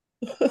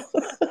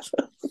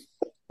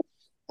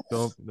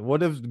 So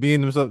what if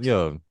being themselves?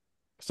 Yo,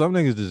 some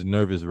niggas just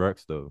nervous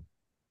wrecks though.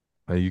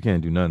 Like you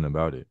can't do nothing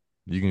about it.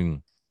 You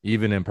can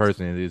even in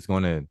person, it's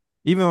gonna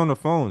even on the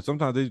phone.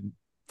 Sometimes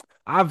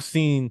I've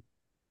seen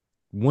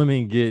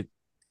women get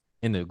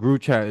in the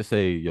group chat and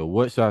say, "Yo,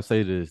 what should I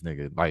say to this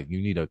nigga?" Like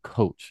you need a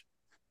coach.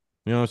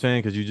 You know what I'm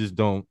saying? Because you just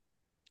don't.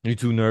 You're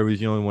too nervous.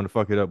 You don't want to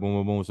fuck it up. Boom,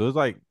 boom, boom. So it's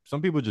like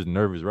some people just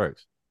nervous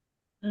wrecks.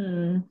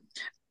 Mm.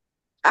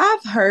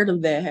 I've heard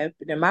of that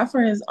happening. My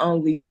friends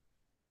only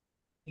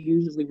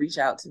usually reach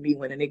out to me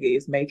when a nigga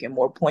is making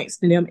more points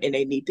than them and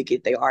they need to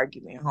get their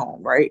argument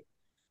home, right?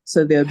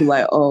 So they'll be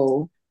like,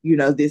 oh,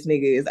 this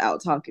nigga is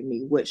out talking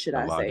me. What should The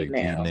I say logic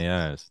beating now? their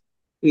ass.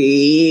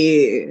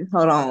 Yeah,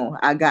 hold on.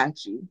 I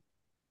got you.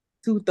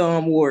 Two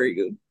thumb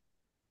warrior.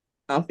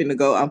 I'm finna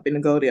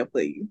go there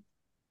for you.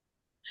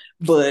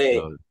 But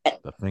Yo,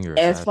 the finger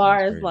as assassin far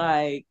is as crazy.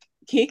 like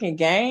kicking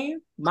game,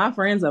 my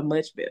friends are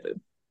much better.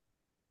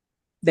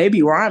 They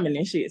be rhyming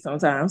and shit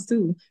sometimes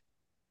too.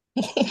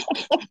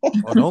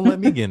 Oh, don't let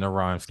me get in a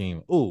rhyme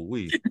scheme. Ooh,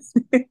 we.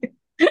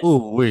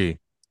 Ooh, we.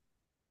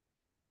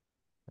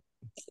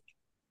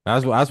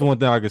 That's one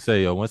thing I could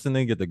say, yo. Once the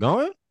nigga get the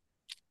going,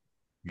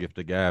 get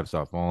the gab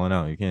start falling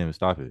out. You can't even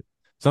stop it.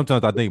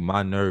 Sometimes I think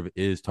my nerve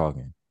is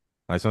talking.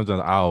 Like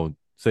sometimes I'll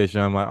say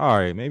shit. I'm like, all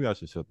right, maybe I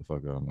should shut the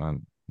fuck up.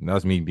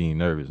 That's me being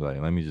nervous.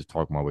 Like, let me just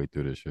talk my way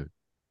through this shit.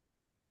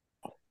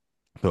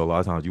 So a lot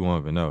of times you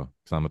won't even know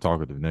because I'm a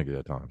talkative nigga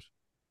at times.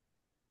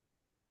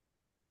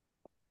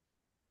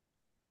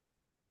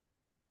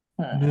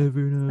 Never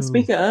know.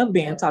 Speaking of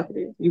being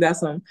talkative, you got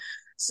some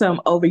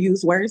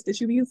overused words that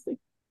you be using?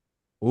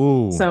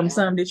 Ooh. Some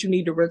that you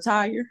need to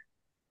retire?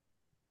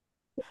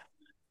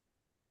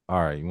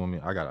 All right. You want me?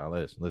 I got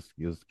let's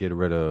get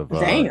rid of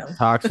Damn.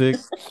 toxic.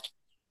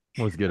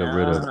 Let's get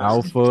rid of Uh,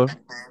 alpha.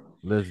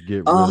 Let's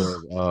get rid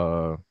oh,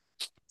 of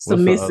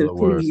what's the other submissive,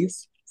 word?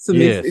 please.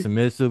 Yeah, Submissive.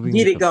 submissive. We can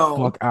Get get it the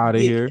gone. fuck out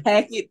of here.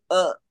 Pack it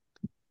up.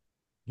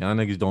 Y'all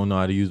niggas don't know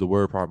how to use the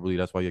word properly.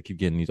 That's why you keep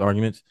getting these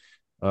arguments.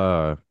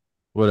 Uh,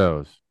 what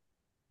else?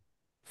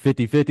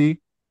 50-50.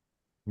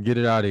 Get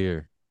it out of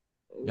here.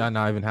 Y'all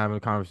not even having a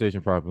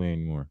conversation properly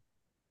anymore.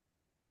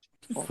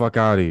 Fuck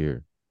out of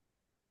here.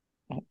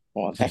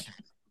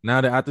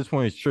 Now that at this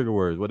point it's trigger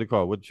words. What they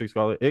call it? What the chicks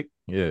call it? Ick?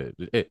 Yeah,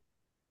 it.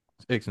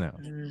 It's icks now.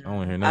 I don't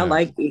want to hear none I of that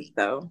like shit. it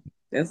though.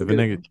 That's a If a good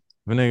nigga, one.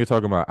 if a nigga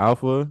talking about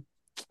alpha,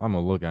 I'm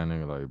gonna look at a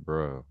nigga like,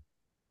 bro,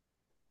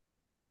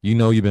 you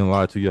know you've been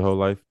lied to your whole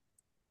life.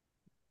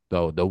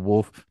 Though the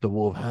wolf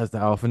has the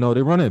alpha. No,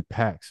 they run in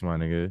packs, my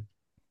nigga.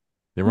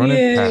 They run in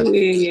Yeah, packs.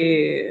 yeah,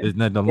 yeah. Isn't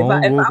that the If I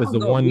lone if wolf I is was the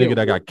gonna one be a nigga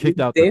that wolf, got kicked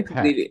it's out the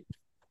pack definitely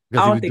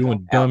because I he don't was think I'm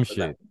doing dumb alpha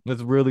though. shit.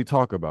 Let's really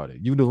talk about it.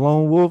 You the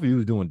lone wolf, you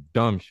was doing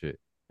dumb shit.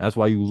 That's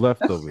why you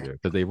left over there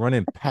because they run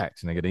in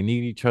packs, nigga. They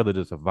need each other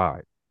to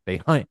survive. They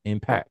hunt in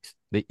packs.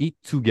 They eat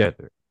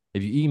together.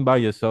 If you eating by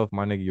yourself,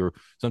 my nigga, you're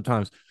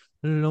sometimes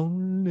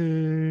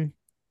lonely.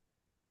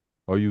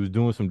 Or you was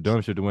doing some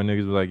dumb shit to when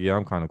niggas was like, yeah,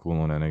 I'm kind of cool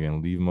on that nigga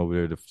and leave him over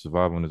there to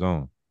survive on his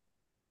own.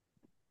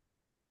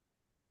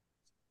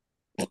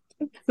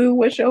 Sue,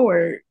 what's your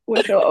word?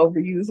 What's your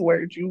overused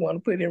word you want to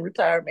put in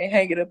retirement?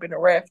 Hang it up in the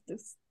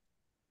rafters.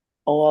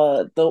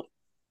 Or the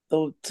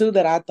two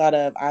that I thought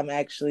of, I'm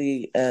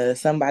actually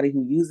somebody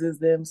who uses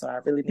them, so I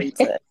really need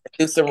to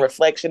do some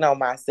reflection on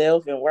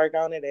myself and work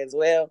on it as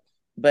well.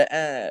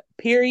 But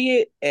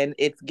period, and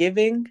it's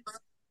giving.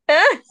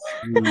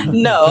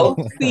 No,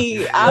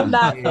 see, I'm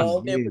not Yeah,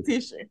 signing that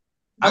yeah.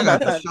 I'm I I'm got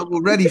not the not. signing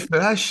shovel ready for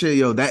that shit,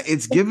 yo. That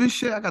it's giving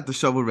shit. I got the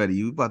shovel ready.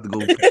 You about to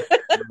go back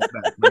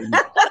right now.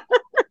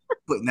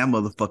 Putting that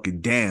motherfucker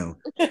down.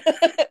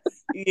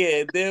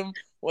 Yeah, them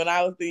when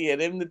I was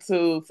them the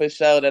two for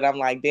sure that I'm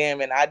like,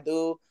 damn, and I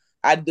do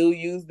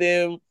use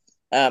them.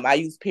 I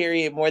use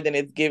period more than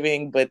it's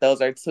giving, but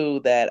those are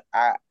two that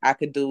I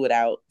could do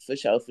without for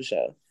sure, for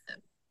sure.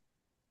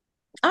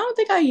 I don't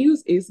think I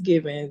use it's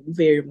given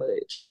very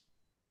much.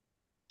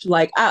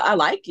 Like I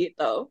like it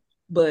though,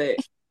 but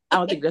I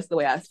don't think that's the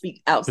way I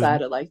speak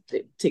outside of like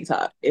the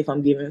TikTok. If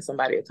I'm giving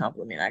somebody a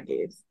compliment, I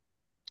guess.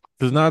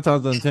 Because 9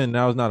 times out of 10,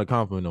 now it's not a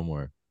compliment no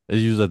more.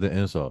 It's used as the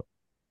insult.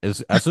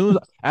 It's as soon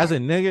as a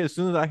nigga, as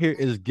soon as I hear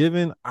it's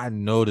given, I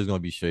know there's gonna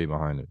be shade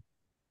behind it.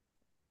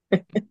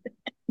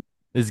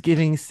 It's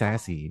giving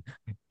sassy.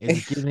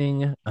 It's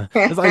giving.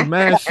 It's like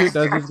mad shit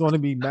that's just going to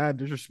be mad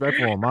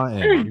disrespectful on my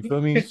end. You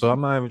feel me? So I'm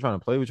not even trying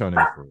to play with y'all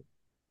niggas for it.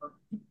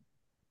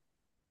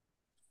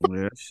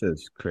 Yeah, that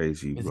shit's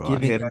crazy, It's bro. I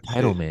giving hear that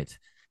shit. entitlement.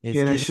 It's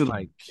Hear that giving shit on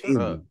like a shut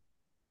up. daily.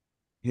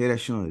 Hear that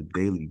shit on a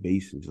daily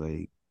basis.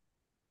 Like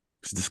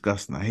it's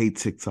disgusting. I hate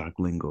TikTok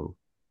lingo,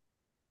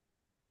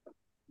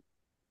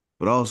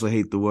 but I also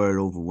hate the word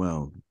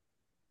overwhelmed.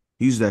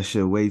 Use that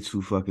shit way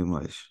too fucking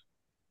much.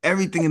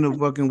 Everything in the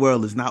fucking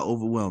world is not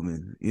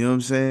overwhelming. You know what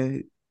I'm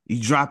saying?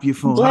 You drop your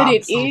phone. But I'm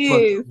it so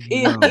fucking is.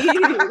 It overwhelmed.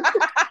 is.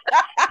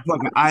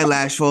 Fucking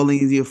eyelash falling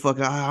into your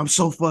fucking eye. I'm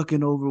so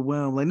fucking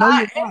overwhelmed. Like, no, I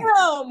you're not.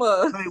 am.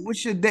 Like,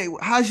 what's your day?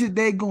 How's your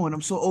day going?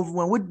 I'm so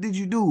overwhelmed. What did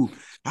you do?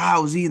 I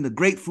was eating the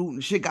grapefruit and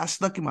the shit got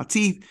stuck in my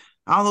teeth.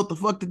 I don't know what the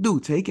fuck to do.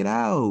 Take it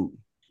out.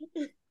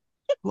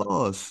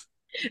 Plus.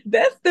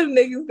 That's them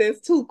niggas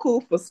that's too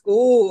cool for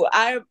school.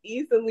 I am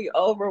easily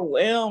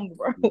overwhelmed,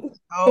 bro. I'm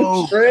No,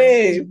 life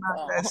is stressed. not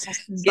that. Stop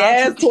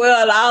Gas taking.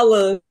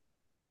 $12,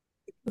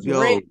 Yo,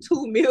 rent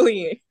 2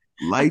 million.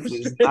 I'm life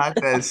is stressed. not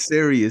that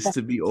serious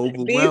to be These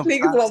overwhelmed. niggas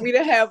Stop want me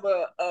to have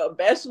a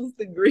bachelor's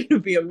degree to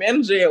be a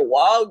manager at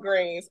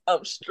Walgreens.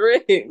 I'm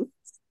stressed. You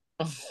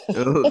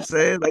know what I'm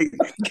saying? Like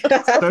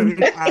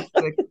certain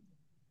aspects,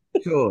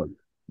 sure.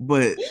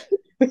 But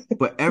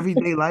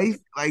everyday life,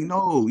 like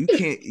no, you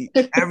can't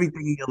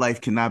everything in your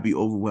life cannot be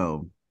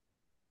overwhelmed.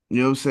 You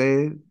know what I'm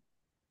saying?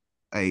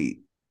 Like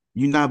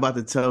you're not about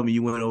to tell me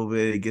you went over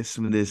there to get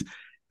some of this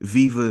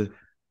Viva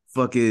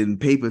fucking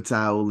paper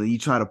towel and you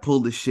try to pull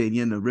the shit and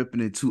you end up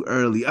ripping it too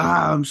early.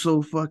 I'm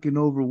so fucking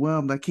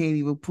overwhelmed. I can't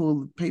even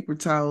pull the paper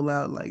towel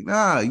out. Like,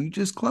 nah, you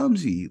just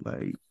clumsy.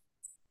 Like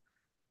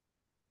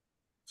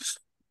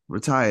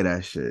Retire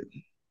that shit.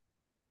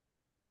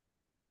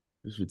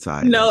 Just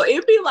retire that No, shit.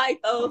 it'd be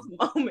like those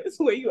moments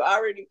where you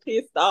already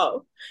pissed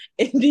off,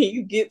 and then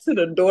you get to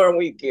the door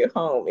when you get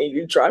home, and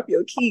you drop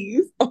your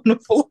keys on the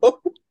floor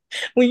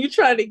when you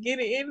try to get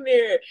it in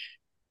there,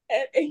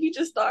 and you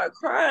just start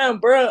crying,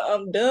 bro.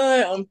 I'm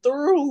done. I'm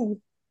through.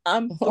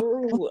 I'm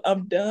through.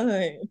 I'm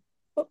done.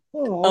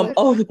 I'm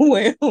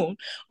overwhelmed.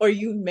 Or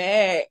you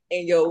mad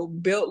and your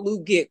belt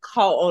loop get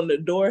caught on the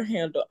door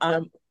handle.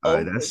 I'm All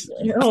right,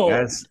 overwhelmed.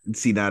 that's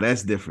see now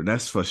that's different.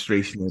 That's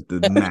frustration at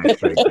the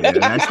max right there.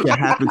 That shit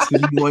happened to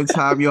me one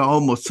time. Yo, I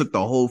almost took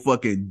the whole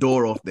fucking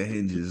door off the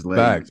hinges. Like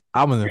Facts.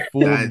 I'm in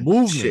full that shit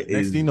movement.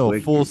 Next is thing you know,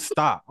 full wicked.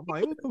 stop. I'm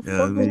like, what the You know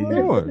what I fuck going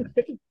mean? on?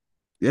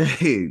 Yeah,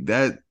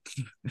 that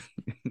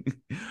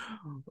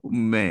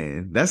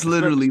man, that's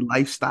literally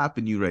life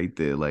stopping you right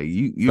there. Like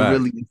you're Facts.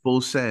 really in full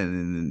send,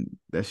 and then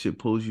that shit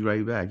pulls you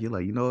right back. You're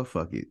like, you know what,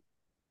 fuck it.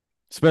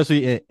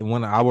 Especially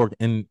when I work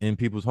in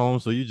people's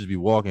homes, so you just be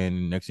walking,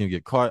 and next thing you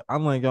get caught.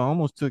 I'm like, yo, I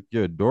almost took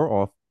your door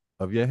off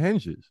of your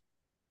hinges.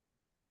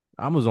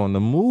 I was on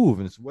the move,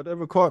 and it's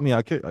whatever caught me,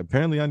 I could.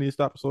 Apparently, I need to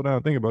stop, slow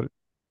down, think about it.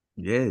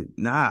 Yeah,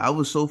 nah, I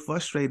was so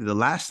frustrated. The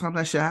last time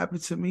that shit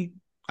happened to me,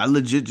 I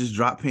legit just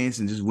dropped pants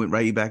and just went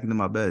right back into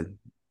my bed.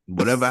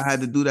 Whatever I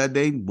had to do that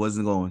day,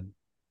 wasn't going.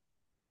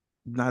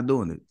 Not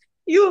doing it.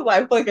 You was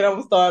like, fuck it, I'm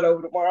gonna start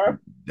over tomorrow.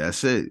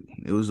 That's it.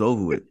 It was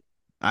over with.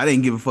 I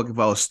didn't give a fuck if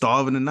I was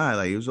starving or not.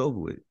 Like it was over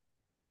with.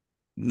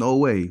 No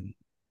way.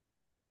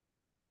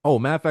 Oh,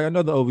 matter of fact,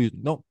 another overuse.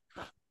 No,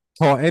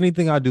 for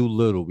anything I do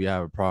little, we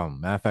have a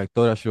problem. Matter of fact,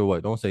 throw that shit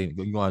away. Don't say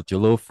you want your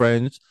little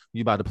friends,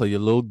 you about to play your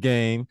little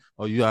game,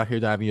 or you out here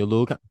having your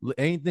little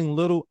anything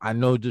little. I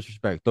know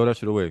disrespect. Throw that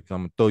shit away because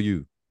I'm gonna throw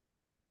you.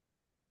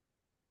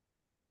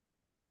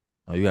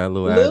 Oh, you got a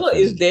little Little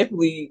is attitude.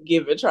 definitely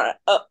giving trying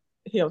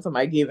here I'm talking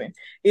about giving.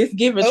 It's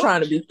giving Oh.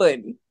 trying to be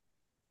funny.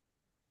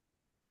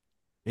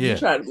 You Yeah.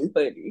 trying to be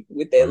funny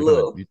with Oh, that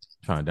little. you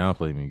trying to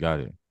downplay me. Got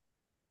it.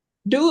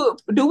 Do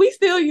we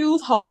still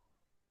use whole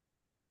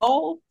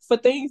for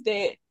things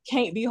that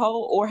can't be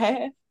whole or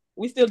half?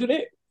 We still do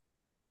that?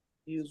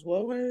 Use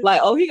what word?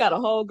 Like, oh, he got a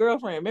whole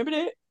girlfriend. Remember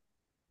that?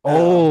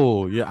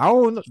 Oh, yeah. I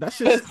don't know. That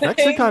shit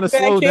kind of That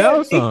slow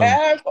down can't be some.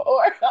 half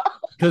or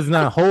Cause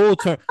now whole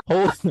turn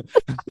whole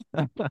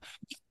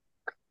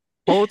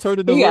turned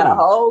into He got a little. whole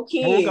Whole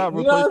kid. got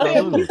You know replaced what by I'm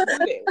saying? little. We still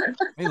do that.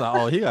 He's like,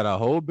 oh, he got a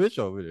whole bitch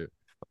over there.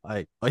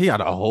 Like, oh, he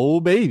got a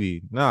whole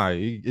baby. Nah,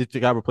 it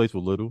got replaced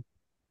with little.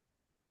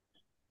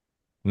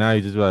 Now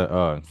he just like,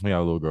 he got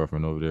a little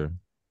girlfriend over there.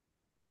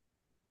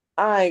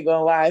 I ain't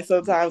gonna lie.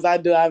 Sometimes I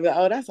do. I be like,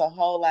 oh, that's a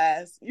whole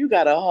ass. You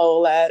got a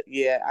whole ass.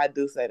 Yeah, I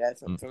do say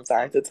that Mm. from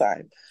time to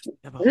time.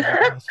 Yeah, but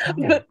that's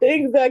funny. The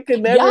things that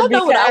could never Y'all be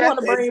know what I half want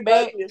to and bring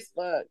back? funny as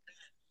fuck.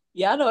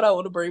 Yeah, I know what I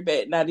want to bring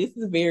back. Now, this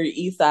is very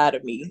east side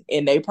of me,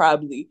 and they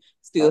probably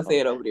still say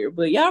it over there.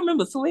 But y'all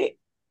remember Slick?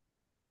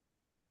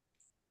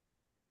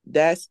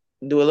 That's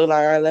do it look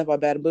like I left my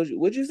bad and bougie?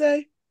 What'd you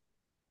say?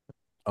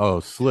 Oh,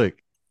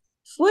 slick.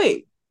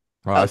 Slick.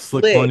 Oh, Oh, I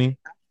slick slick. funny.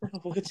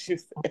 What'd you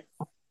say?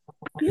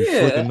 You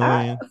slick Yeah,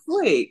 annoying.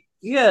 Slick.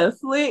 Yeah,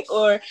 Slick.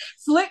 Or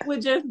Slick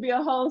would just be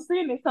a whole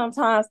sentence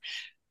sometimes.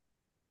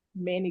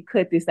 Manny,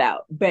 cut this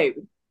out,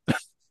 baby.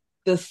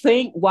 The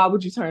sink, why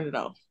would you turn it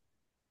on?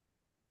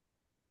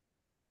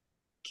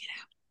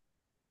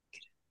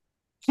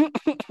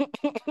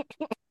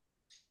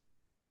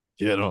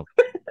 Get him.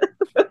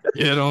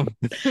 Get him.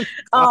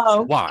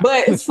 Why?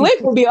 But Slick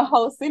would be a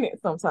whole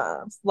sentence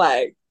sometimes.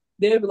 Like,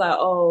 they'd be like,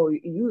 oh,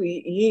 you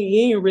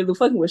ain't really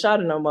fucking with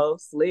Shawty no more,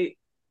 Slick.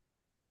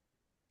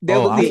 That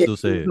Oh, was I it. still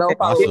say it. No I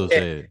follow still up.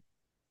 say it.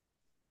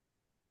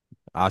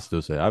 I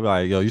still say it. I be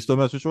like, yo, you still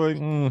mess with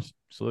Troy?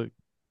 Slick.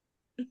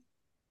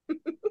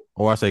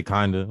 Or I say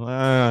kinda.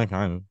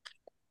 Kinda.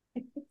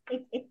 A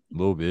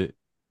little bit.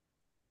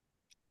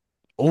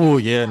 Oh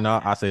yeah,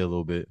 no, I say a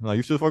little bit. Like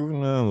you still fuck with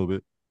me? Nah, a little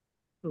bit.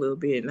 A little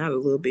bit, not a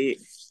little bit.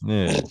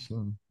 Yeah,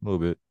 a little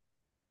bit.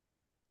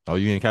 Oh,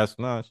 you ain't cast?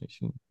 Nah,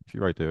 she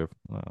right there.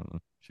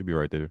 She be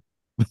right there.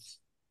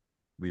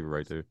 Leave it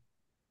right there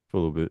for a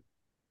little bit.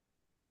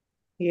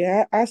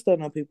 Yeah, I still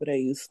know people that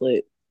use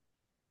slick.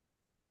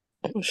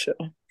 For sure.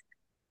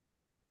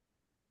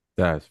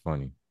 That's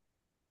funny.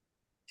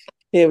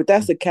 Yeah, but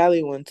that's a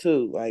Cali one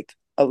too. Like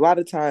a lot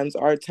of times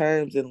our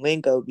terms and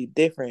lingo be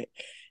different.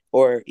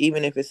 Or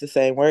even if it's the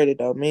same word, it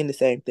don't mean the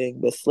same thing.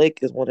 But slick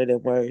is one of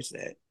them words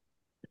that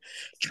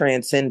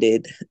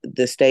transcended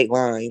the state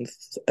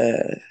lines.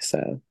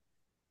 So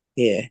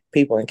yeah,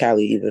 people in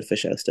Cali even for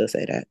sure still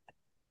say that.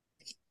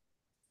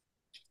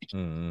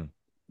 Mm-hmm.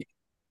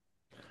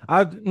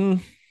 I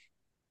don't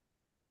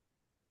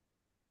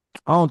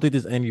think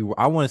there's any.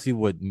 I want to see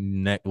what's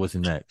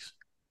next.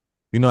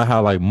 You know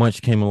how like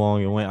Munch came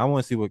along and went. I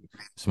want to see what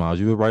Smiles.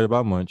 You were right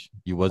about Munch.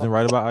 You wasn't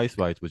right about Ice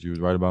Spice, but you was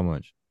right about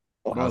Munch.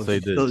 I'll Bro, say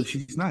this.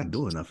 she's not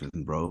doing nothing,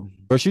 bro.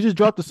 But she just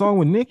dropped a song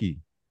with Nicki.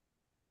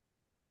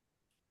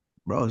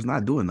 Bro, it's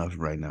not doing nothing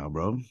right now,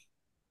 bro.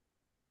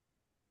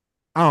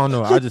 I don't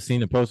know. I just seen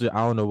the poster.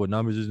 I don't know what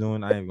numbers is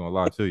doing. I ain't gonna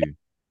lie to you.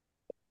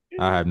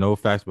 I have no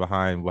facts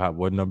behind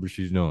what number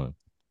she's doing.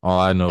 All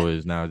I know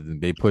is now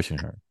they pushing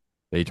her.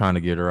 They trying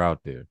to get her out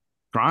there.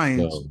 Trying.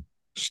 So,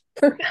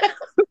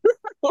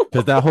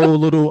 because that whole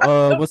little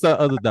what's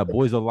that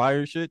boys a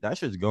liar shit? That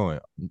shit's going.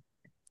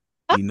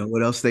 You know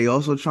what else they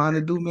also trying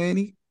to do,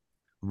 Manny?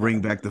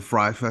 Bring back the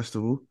Fry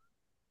Festival.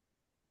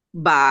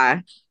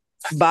 Bye.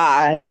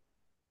 Bye.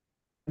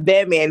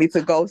 That man needs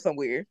to go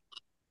somewhere.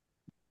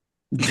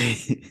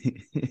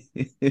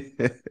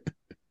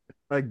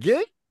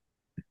 Again?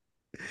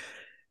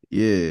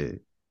 Yeah.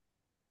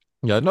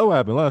 Yeah, I know what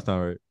happened last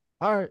time, right?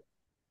 All right.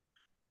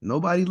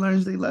 Nobody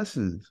learns their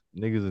lessons.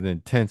 Niggas is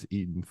intense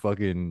eating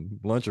fucking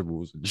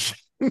Lunchables and shit.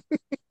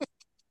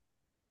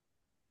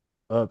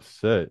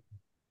 Upset.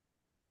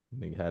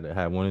 Nigga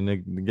had one of the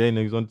gay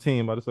niggas on the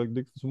team about to suck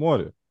dick for some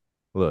water.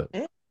 Look,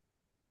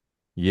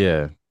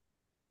 yeah,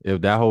 if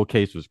that whole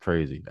case was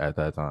crazy at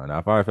that time,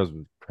 that Firefest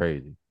was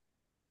crazy.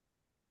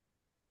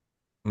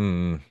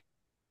 Mm.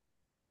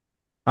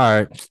 All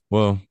right,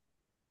 well,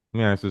 let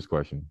me ask this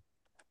question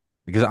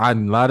because a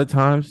lot of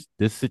times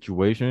this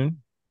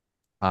situation,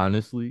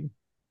 honestly,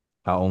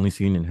 I only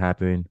seen it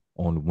happen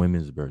on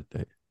women's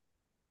birthday.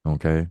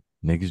 Okay,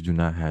 niggas do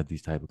not have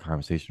these type of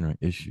conversation or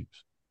issues.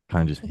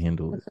 Kind of just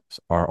handle it.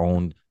 It's our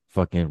own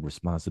fucking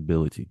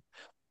responsibility.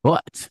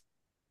 But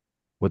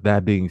with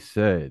that being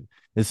said,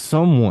 is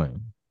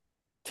someone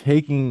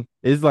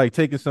is like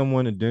taking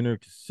someone to dinner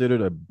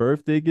considered a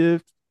birthday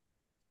gift?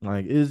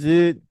 Like, is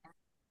it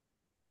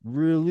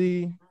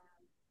really?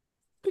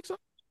 I think so.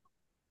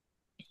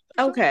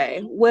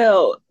 Okay.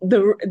 Well,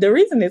 the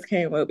reason this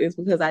came up is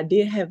because I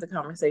did have the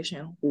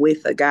conversation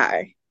with a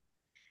guy.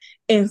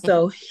 And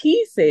so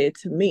he said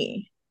to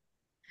me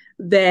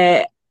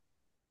that,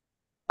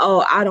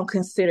 oh, I don't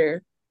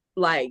consider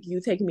like you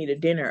taking me to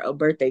dinner a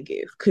birthday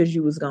gift because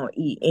you was gonna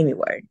eat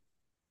anyway.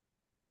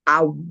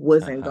 I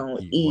wasn't gonna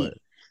Eat eat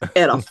what?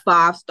 at a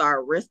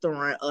 5-star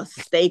restaurant a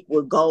steak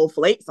with gold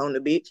flakes on the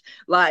bitch.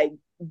 Like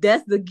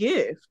that's the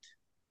gift.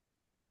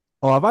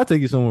 Oh, if I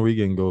take you somewhere we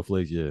can go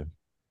flakes, yeah.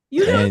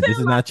 You know what I'm And this saying?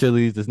 is not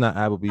Chili's, this is not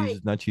Applebee's, Like,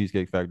 it's not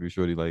Cheesecake Factory,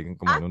 shorty. Like,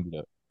 come on, don't do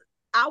that.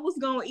 I was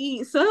gonna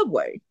eat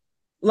Subway.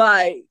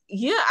 Like,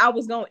 yeah, I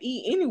was gonna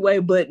eat anyway,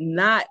 but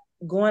not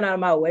going out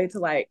of my way to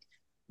like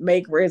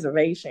make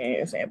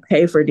reservations and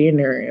pay for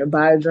dinner and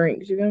buy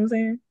drinks. You know what I'm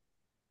saying?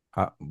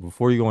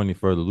 Before you go any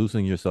further,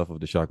 loosen yourself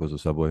of the shackles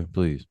of Subway,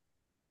 please.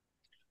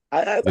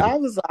 I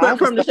was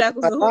From the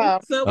shackles of who?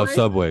 Of Subway.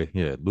 Subway,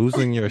 yeah,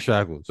 loosen your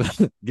shackles.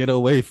 Get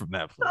away from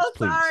that place, So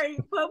please. sorry,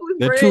 public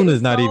The bread tuna is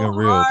is not so even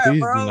real. hard, Please do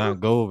bro. not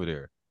go over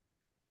there.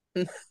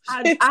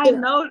 I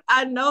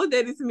know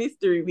that it's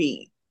mystery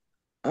meat,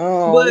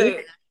 Oh,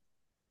 but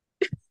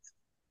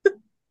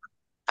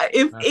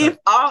if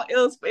all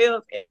else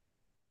fails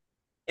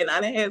and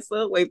I done had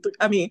Subway,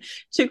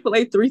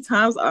 Chick-fil-A 3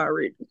 times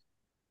already.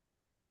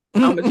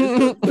 I'm gonna just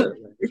go to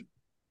Subway.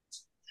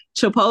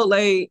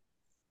 Chipotle.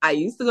 I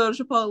used to go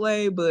to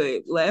Chipotle,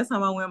 but last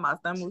time I went, my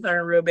stomach was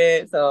hurting real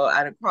bad, so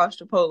I done crossed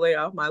Chipotle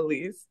off my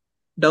list.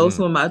 Those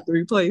were my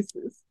 3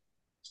 places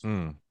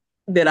Mm.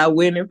 that I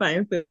went if I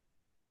didn't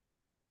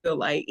feel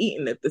like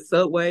eating at the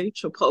Subway,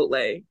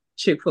 Chipotle,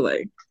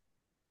 Chick-fil-A.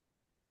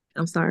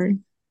 I'm sorry.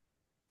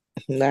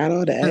 not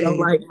all I don't that.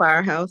 like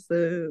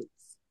firehouses.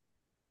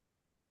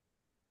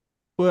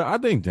 But I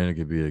think dinner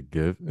could be a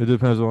gift. It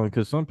depends on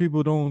because some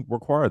people don't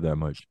require that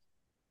much.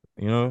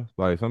 You know,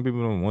 like some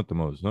people don't want the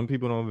most. Some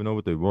people don't even know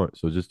what they want.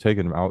 So just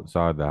taking them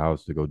outside the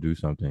house to go do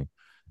something,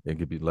 it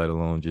could be let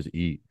alone just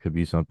eat. Could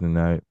be something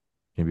that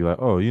can be like,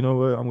 oh, you know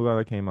what? I'm glad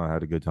I came out. I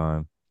had a good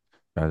time.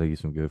 I had to eat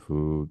some good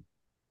food,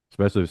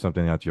 especially if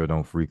something that you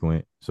don't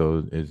frequent.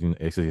 So it's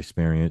an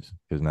experience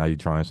because now you're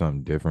trying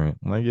something different.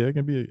 I'm like, yeah, it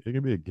can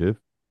be a gift.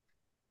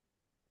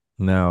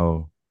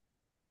 Now,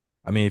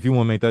 I mean, if you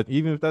want to make that,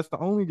 even if that's the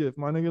only gift,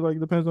 my nigga, like, it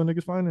depends on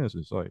niggas'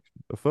 finances. Like,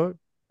 the fuck?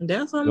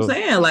 That's what I'm So,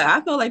 saying. Like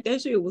I felt like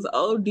that shit was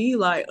OD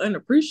like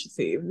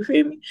unappreciative. You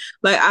feel me?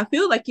 Like I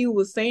feel like you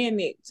was saying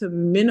it to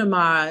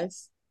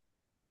minimize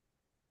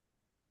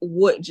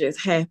what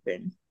just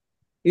happened.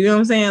 You know what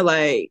I'm saying?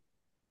 Like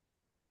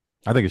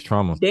I think it's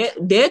trauma.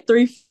 that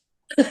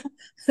 350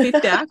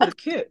 I could have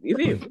kept. You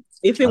feel me?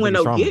 If it I think went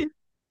it's no trauma. gift.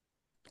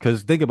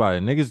 Because think about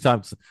it. Niggas,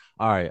 times,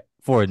 all right,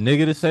 for a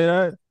nigga to say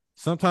that,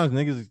 sometimes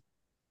niggas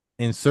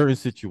in certain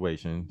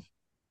situations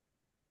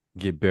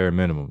get bare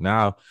minimum.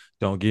 Now,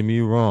 don't get me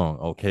wrong,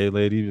 okay,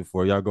 ladies,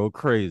 before y'all go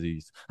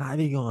crazy, I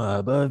be going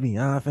above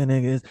beyond for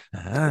niggas.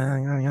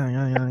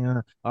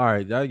 All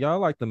right, y'all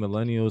like the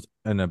millennials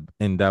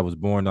and that was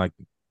born like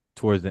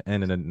towards the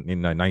end of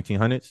in the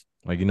 1900s,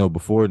 like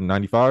before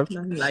 95.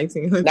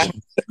 1900.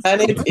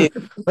 900 is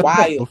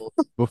wild.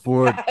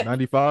 Before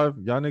 95,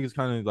 y'all niggas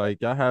kind of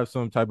like y'all have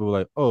some type of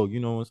like, oh,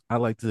 I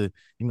like to,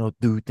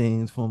 do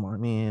things for my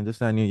man, this,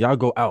 that, and y'all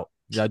go out,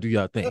 y'all do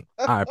y'all thing.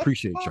 I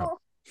appreciate y'all.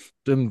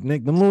 Them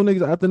little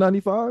niggas after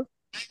 95,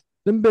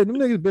 them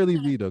niggas barely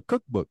read a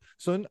cookbook.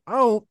 So I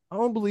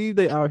don't believe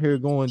they out here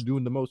going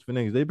doing the most for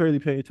niggas. They barely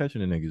pay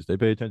attention to niggas. They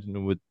pay attention to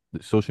what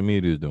the social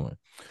media is doing.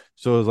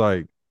 So it's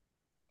like,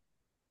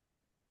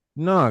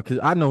 nah, because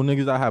I know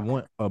niggas I have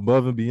went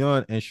above and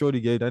beyond, and Shorty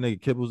gave that nigga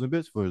kibbles and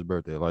bits for his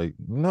birthday. Like,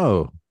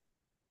 no,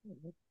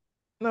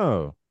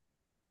 No.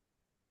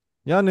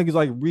 Y'all niggas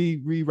like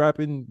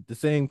re-wrapping the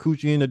same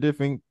coochie in a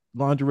different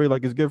lingerie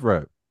like it's gift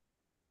wrap.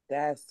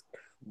 That's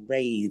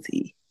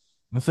crazy.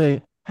 And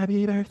say, happy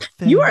You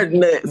birthday. are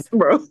nuts,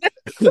 bro.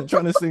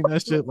 Trying to sing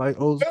that shit like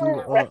old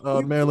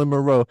school Marilyn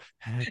Monroe.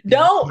 Happy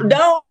Don't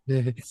don't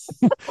birthday.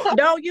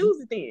 don't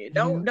use it then.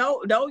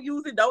 Don't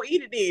use it. Don't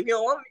eat it then. If you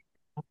don't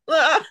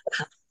want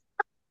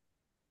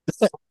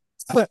it.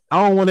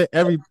 I don't want it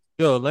every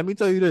yo, let me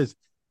tell you this.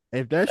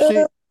 If that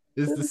shit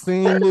is the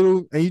same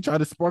little and you try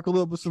to sparkle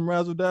up with some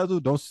razzle dazzle,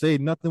 don't say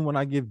nothing when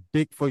I give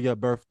dick for your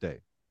birthday.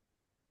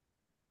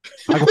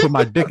 I can put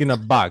my dick in a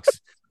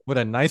box with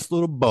a nice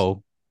little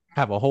bow,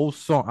 have a whole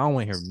song. I don't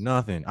want to hear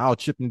nothing. I'll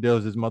chip and dale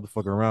this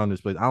motherfucker around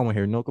this place. I don't want to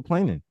hear no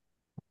complaining.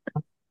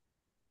 Don't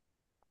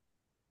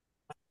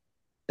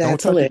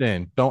That's touch it hilarious.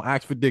 then. Don't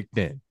ask for dick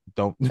then.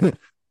 Don't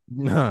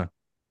nah.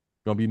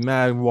 Gonna be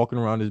mad walking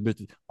around this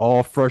bitch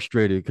all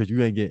frustrated because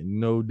you ain't getting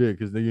no dick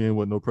because you ain't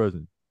want no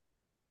present.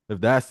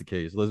 If that's the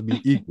case, let's be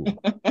equal.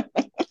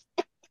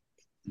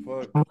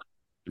 Fuck.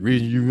 The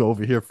reason you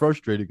over here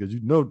frustrated because you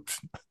know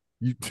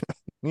you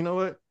you know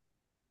what?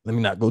 Let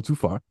me not go too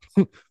far.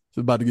 It's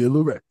about to get a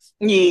little rest.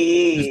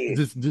 Yeah.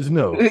 Just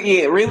know.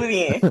 Yeah,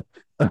 really then.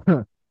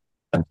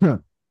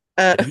 You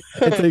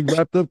can't take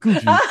wrapped up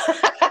coochie.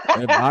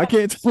 If I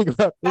can't take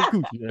wrapped up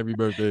coochie every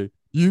birthday,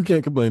 you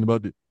can't complain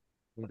about it.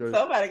 Okay?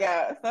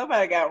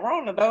 Somebody got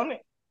Rona, don't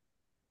it?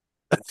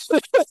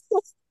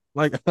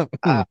 Like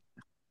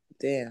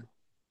Damn.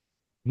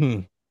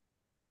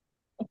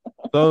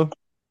 So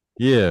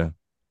yeah.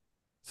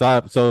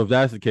 So if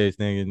that's the case,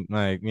 then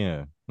like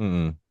yeah,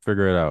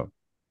 figure it out.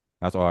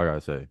 That's all I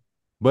gotta say.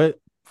 But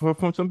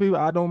from some people,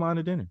 I don't mind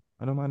a dinner.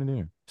 I don't mind a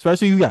dinner,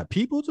 especially you got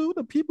people too.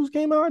 The peoples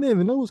came out, I didn't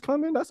even know was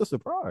coming. That's a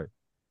surprise.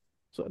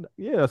 So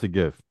yeah, that's a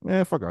gift.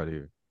 Man, fuck out of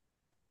here.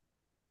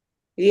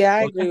 Yeah,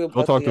 I agree with Go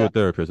both talk of to a y'all.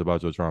 therapist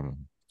about your trauma.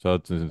 So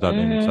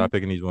stop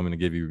picking these women to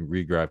give you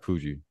re-grab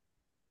coochie.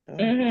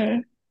 Mm-hmm.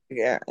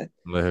 Yeah.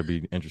 Let her be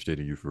interested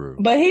in you for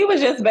real. But he was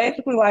just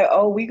basically like,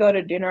 "Oh, we go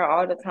to dinner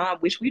all the time,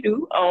 which we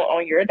do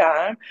on your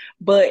dime.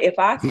 But if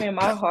I spend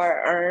my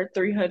hard-earned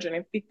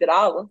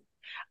 $350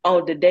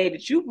 on the day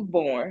that you was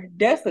born,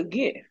 that's a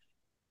gift.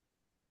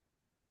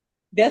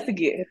 That's a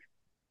gift.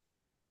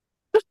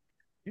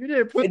 You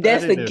didn't put that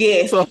That's in a there.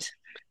 gift." So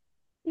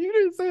you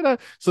didn't say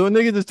that. So a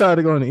nigga just tired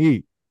of going to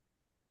eat.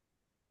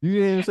 You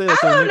didn't even say that.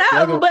 So I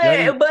y'all don't know,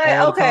 y'all eat but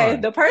all the okay,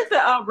 time. the person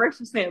I'm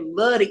referencing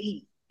love to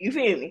eat. You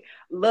feel me?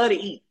 Love to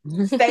eat.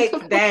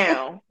 Steaks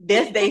down.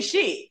 That's they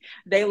shit.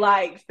 They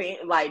like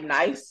like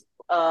nice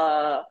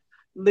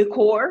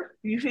liquor.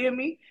 You feel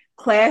me?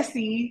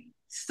 Classy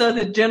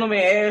Southern gentleman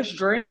ass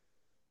drinks.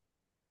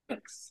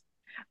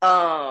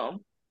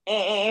 Um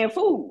and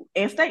food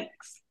and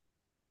steaks.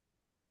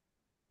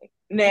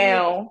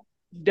 Now,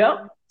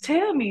 don't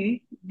tell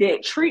me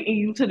that treating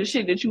you to the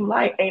shit that you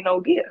like ain't no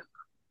gift.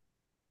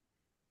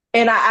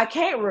 And I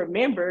can't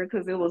remember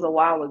because it was a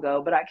while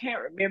ago, but I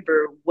can't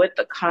remember what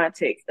the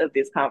context of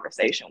this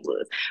conversation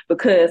was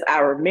because I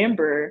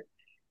remember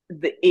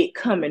it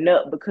coming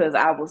up because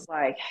I was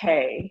like,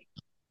 hey,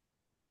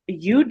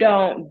 you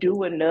don't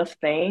do enough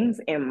things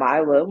in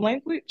my love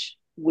language,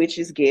 which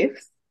is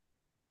gifts.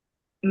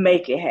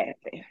 Make it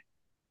happen.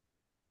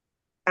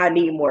 I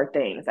need more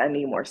things. I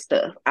need more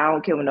stuff. I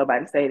don't care when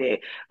nobody say that.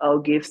 Oh,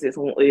 gifts is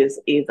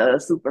a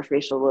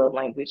superficial love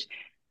language.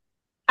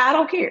 I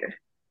don't care.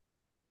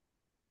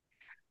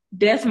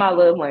 That's my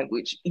love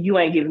language. You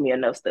ain't giving me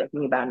enough stuff.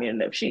 You ain't buying me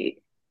enough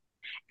shit.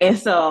 And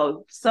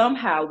so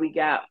somehow we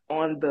got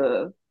on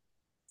the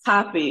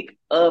topic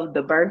of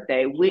the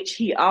birthday, which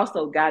he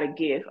also got a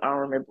gift. I don't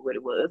remember what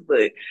it was,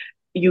 but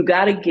you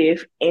got a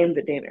gift and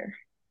the dinner.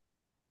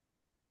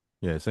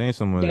 Yeah, saying Don't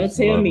someone's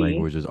tell love me.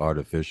 language is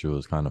artificial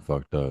is kind of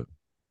fucked up.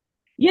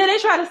 Yeah, they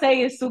try to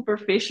say it's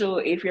superficial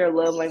if your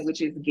love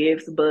language is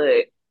gifts,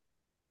 but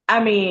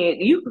I mean,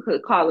 you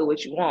could call it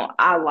what you want.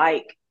 I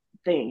like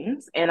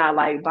things and I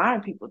like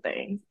buying people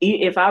things.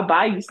 If I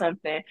buy you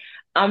something,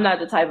 I'm not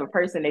the type of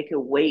person that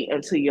could wait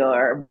until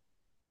your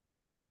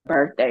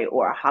birthday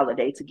or a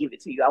holiday to give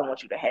it to you. I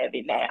want you to have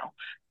it now.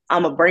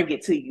 I'm gonna bring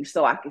it to you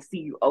so I can see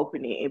you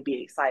open it and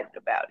be excited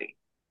about it.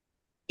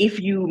 If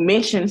you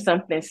mentioned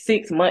something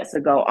 6 months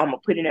ago, I'm gonna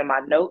put it in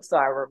my notes so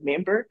I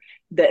remember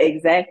the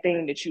exact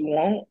thing that you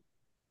want,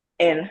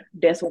 and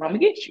that's what I'm gonna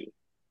get you.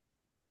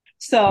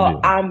 So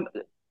Yeah.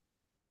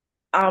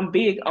 I'm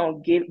big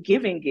on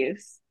giving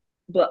gifts,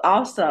 but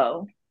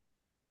also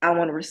I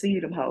want to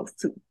receive them hoes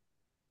too.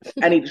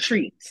 I need a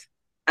treat.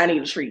 I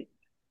need a treat.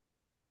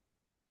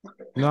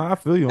 No, I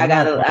feel you I on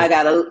got that. a I Like,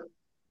 got a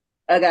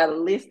I got a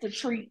list of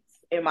treats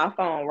in my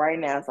phone right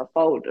now. It's a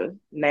folder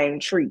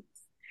named treats.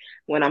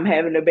 When I'm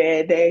having a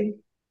bad day,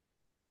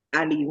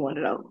 I need one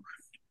of those.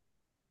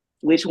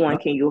 Which one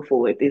can you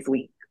afford this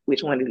week?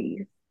 Which one of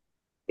these?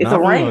 It's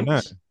no, I a feel you on that.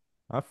 range.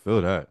 I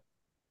feel that.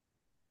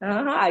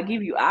 I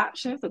give you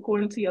options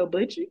according to your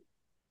budget.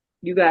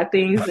 You got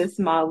things as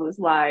small as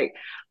like,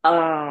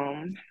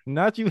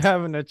 Not you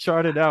having to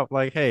chart it out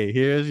like, hey,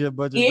 here's your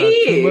budget yeah, not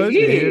too much, and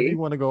here if yeah. you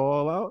want to go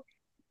all out.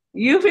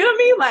 You feel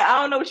me? Like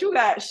I don't know what you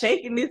got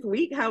shaking this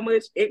week, how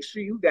much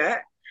extra you got.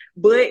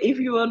 But if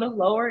you're on the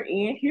lower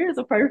end, here's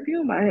a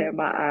perfume I had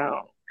my eye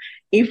on.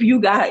 If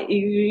you got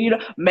you know,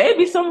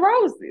 maybe some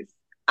roses.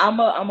 I'm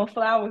a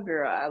flower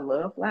girl. I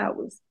love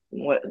flowers.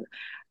 What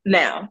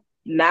now,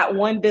 not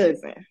 1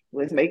 dozen.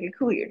 Let's make it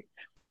clear.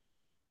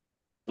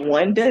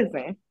 1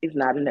 dozen is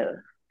not enough.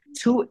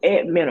 Two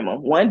at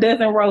minimum. 1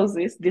 dozen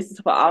roses. This is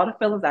for all the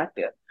fellas out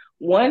there.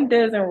 1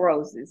 dozen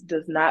roses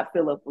does not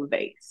fill up a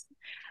vase.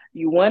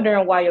 You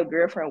wondering why your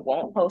girlfriend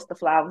won't post the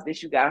flowers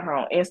that you got her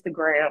on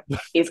Instagram?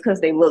 It's because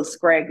they look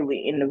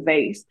scraggly in the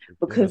vase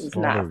Get a because it's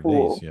smaller not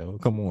vase, full. yo.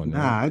 Come on Nah,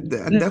 now. I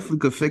definitely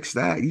could fix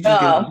that. You just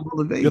get a Uh,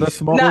 smaller Get a vase.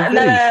 smaller no,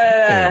 no, no, vase.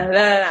 Yeah. no,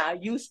 no, no.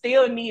 You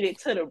still need it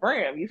to the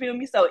brim. You feel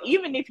me? So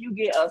even if you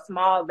get a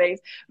small vase,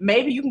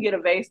 maybe you can get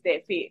a vase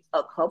that fits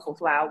a couple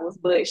flowers,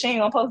 but she ain't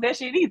gonna post that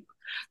shit either.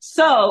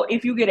 So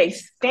if you get a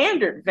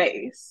standard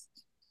vase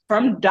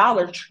from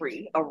Dollar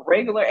Tree, a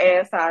regular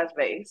ass size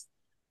vase,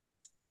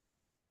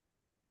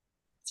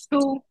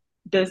 2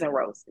 dozen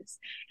roses.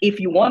 If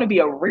you want to be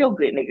a real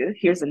good nigga,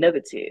 here's another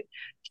tip.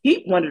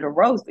 Keep one of the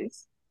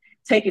roses,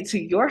 take it to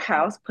your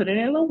house, put it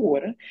in the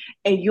water,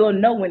 and you'll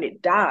know when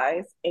it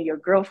dies and your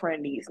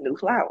girlfriend needs new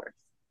flowers.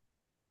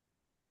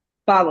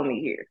 Follow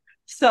me here.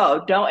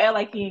 So don't act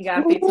like you ain't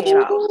got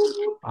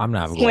 $15. I'm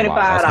not even gonna Twenty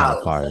lie. five That's kind of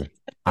dollars. fire.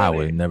 I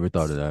would have never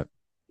thought of that.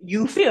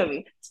 You feel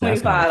me? Twenty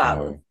That's kind five of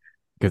dollars. fire.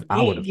 Because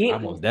I would Get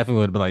have, I most definitely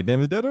would have been like,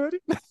 damn, is that already?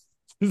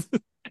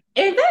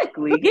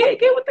 exactly. Get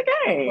with the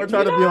game. Or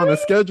try You to know be what on I a mean?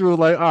 schedule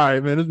like, all right,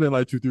 man, it's been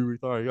like 2, 3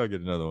 weeks. All right, you gotta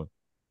get another one.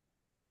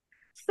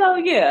 So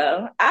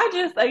yeah, I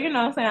just you know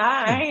what I'm saying,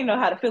 I ain't know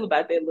how to feel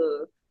about that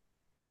little.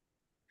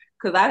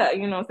 Cause I,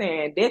 you know what I'm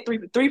saying, that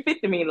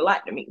 350 mean a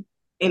lot to me.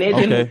 And it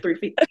didn't was Okay.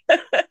 350.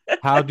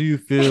 How do you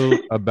feel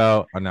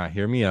about, or not,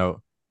 hear me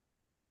out,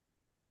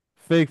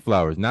 fake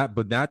flowers? Not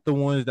the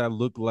ones that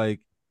look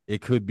like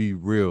it could be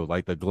real,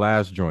 like the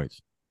glass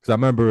joints. Because I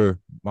remember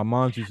my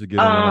moms used to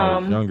get them when I was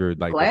younger,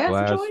 like the Glass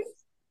glass. joints?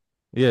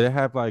 Yeah, they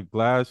have like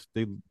glass.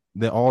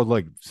 They're all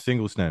like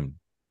single stem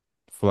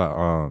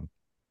flower.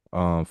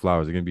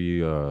 Flowers. It can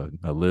be a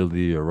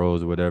lily, a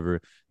rose, or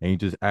whatever, and you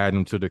just add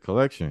them to the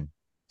collection,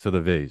 to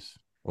the vase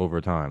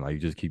over time. Like you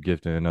just keep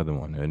gifting another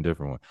one, and a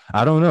different one.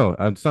 I don't know,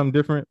 something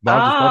different, but I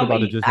just thought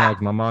about it just now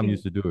because my mom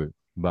used to do it,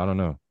 but I don't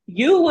know.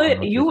 You I don't know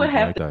would if you it's would anything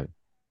have like that.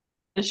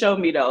 to show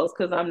me those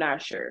because I'm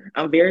not sure.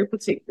 I'm very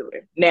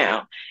particular.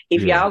 Now,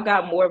 if Yeah. y'all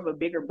got more of a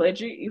bigger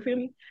budget, you feel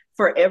me?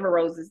 Forever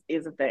roses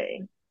is a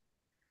thing.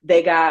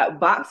 They got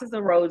boxes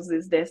of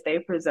roses that stay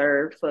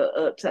preserved for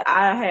up to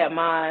I had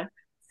mine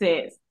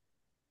since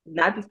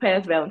not this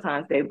past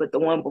Valentine's Day, but the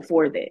one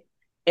before that,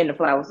 and the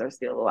flowers are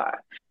still alive.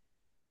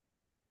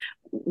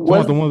 Talking about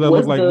Was the ones that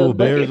look was like the little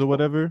bears bucket or full?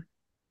 whatever.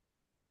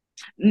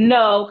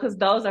 No, because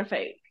those are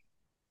fake.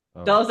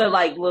 Oh, Those are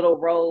like little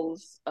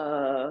rose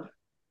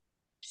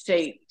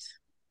shaped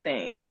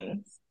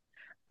things.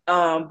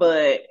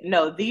 But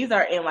no, these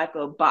are in like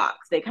a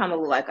box. They kind of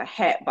look like a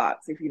hat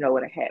box, if you know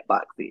what a hat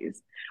box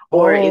is.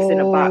 Or it's in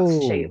a box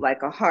shaped oh,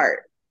 like a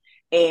heart.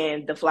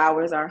 And the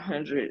flowers are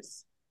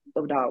hundreds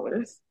of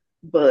dollars,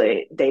 but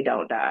they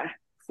don't die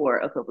for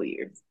a couple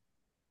years.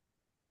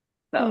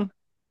 hmm. So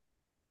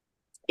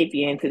if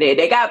you're into that,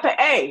 they got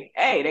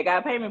they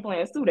got payment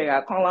plans too. They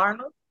got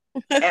Klarna,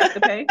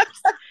 Afterpay.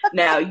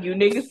 Now you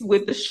niggas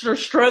with the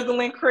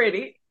struggling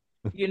credit,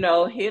 you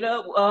know, hit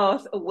up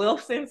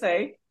Wealth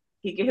Sensei.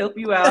 He can help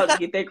you out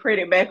get that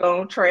credit back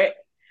on track.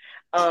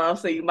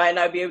 So you might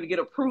not be able to get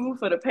approved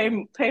for the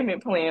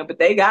payment plan, but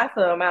they got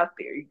some out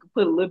there. You can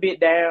put a little bit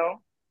down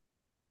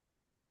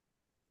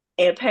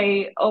and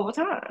pay over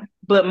time.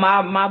 But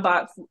my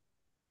box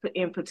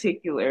in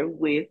particular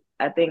with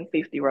I think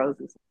 50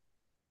 roses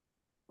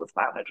was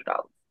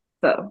 $500.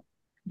 So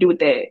do with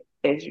that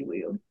as you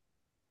will.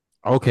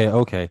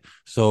 Okay.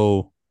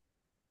 So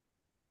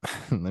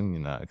let me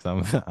not,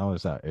 because I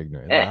was sound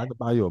ignorant. Like, I could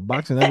buy you a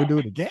box and never do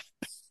it again.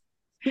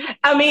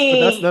 I But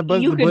that's mean, that.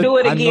 you can But do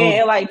it I again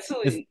know in like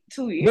it's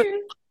two but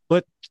years.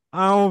 but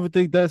I don't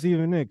think that's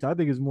even it. I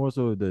think it's more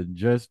so the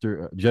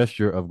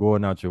gesture of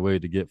going out your way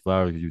to get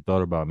flowers because you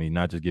thought about me,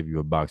 not just give you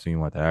a box and you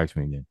want to ask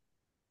me again.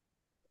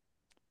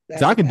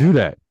 So That's I a can do fact.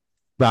 that,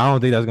 but I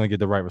don't think that's gonna get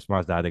the right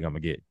response that I think I'm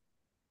gonna get.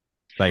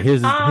 Like here,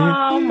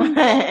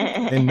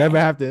 and never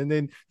have to. And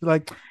then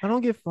like, I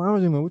don't get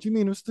flowers anymore. What you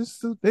mean?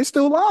 They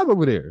still alive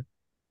over there.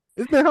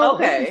 It's been how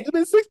long? It's okay.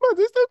 been 6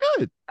 months. It's still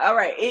good. All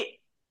right.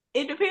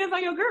 It depends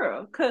on your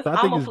girl. Cause So I I'm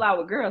think a it's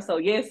flower girl. So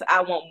yes,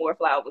 I want more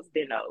flowers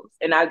than those.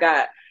 And I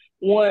got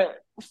one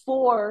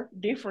four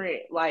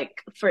different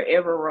like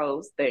forever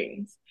rose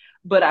things.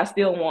 But I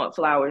still want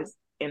flowers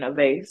in a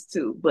vase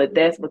too. But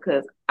that's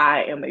because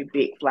I am a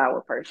big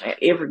flower person.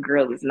 Every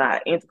girl is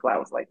not into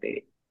flowers like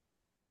that.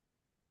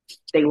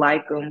 They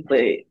like them, but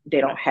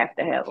they don't have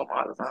to have them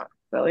all the time.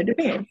 So it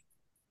depends.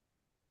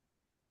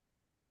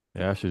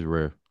 yeah, that's just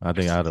rare. I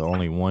think out of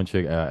only one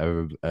chick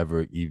I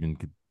ever even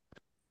could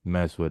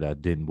mess with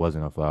that didn't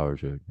wasn't a flower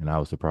chick, and I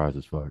was surprised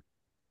as fuck.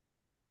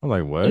 I'm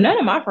like, what? None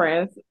of my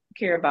friends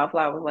care about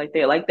flowers like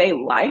that. Like they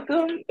like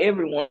them,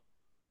 everyone,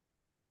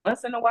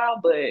 once in a while,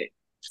 but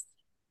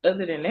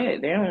other than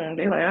that,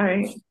 they like, all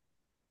right,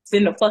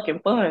 send the fucking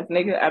funds,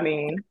 nigga. I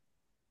mean,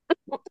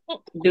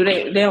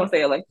 they don't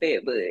say it like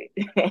that, but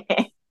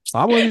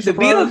I wouldn't be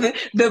surprised.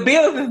 the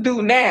bills is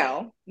due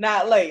now,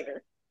 not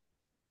later.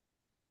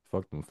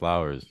 Fuck them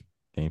flowers.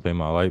 Can you pay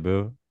my light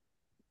bill?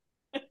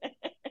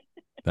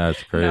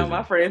 That's crazy. No,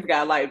 my friends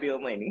got light bill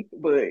money,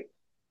 but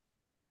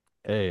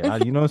hey,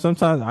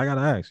 sometimes I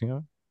gotta ask, yeah.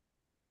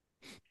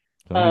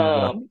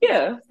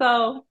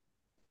 So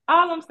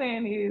all I'm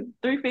saying is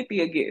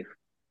 $350 a gift.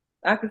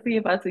 I could see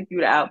if I took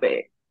you to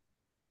Outback.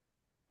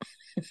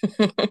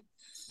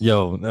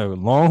 Yo,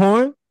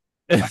 Longhorn.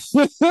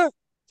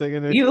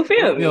 Taking it. You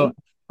feel me? Yo,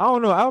 I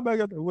don't know. Outback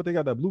got what they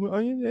got that blue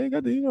onion. They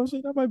got the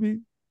shit. That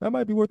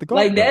might be worth the cost.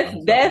 Like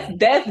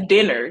that's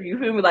dinner. You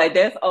feel me? Like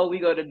that's we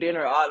go to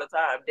dinner all the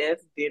time.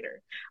 That's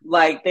dinner.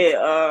 Like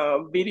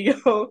that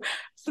video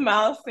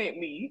Smile sent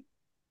me.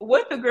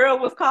 What the girl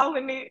was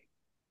calling it?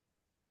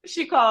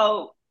 She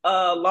called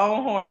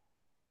Longhorn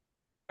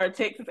or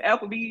Texas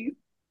Applebee's.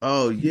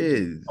 Oh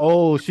yeah.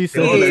 Oh, she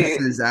said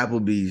that's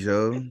Applebee's,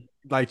 yo.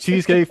 Like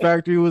Cheesecake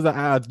Factory was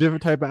a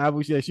different type of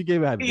Applebee's. Yeah, she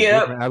gave it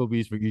different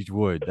Applebee's for each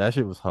wood. That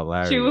shit was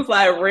hilarious. She was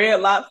like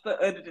Red Lobster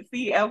under the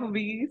sea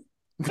Applebee's.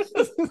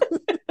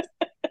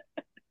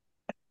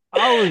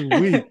 I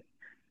was weak.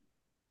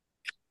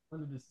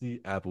 Under the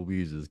sea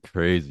Applebee's is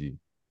crazy.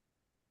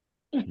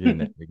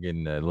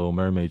 Getting that Little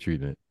Mermaid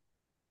treatment.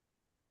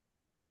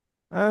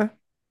 I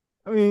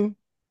mean,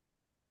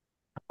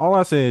 all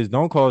I say is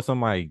don't call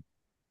somebody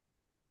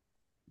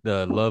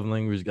the love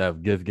language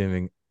of gift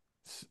giving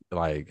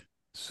like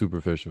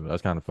superficial.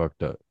 That's kind of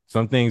fucked up.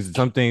 Some things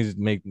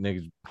make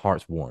niggas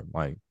hearts warm.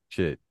 Like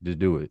shit, just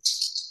do it.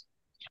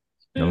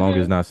 As long as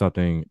it's not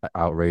something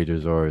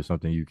outrageous or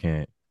something you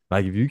can't.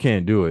 Like if you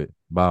can't do it,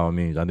 by all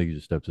means, I think you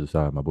just step to the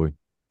side, my boy.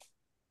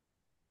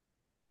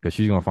 Because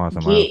she's gonna find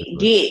somebody else to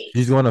do it.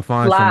 She's gonna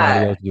find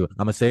somebody else to do it.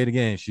 I'm gonna say it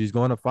again. She's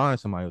gonna find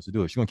somebody else to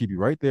do it. She's gonna keep you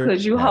right there.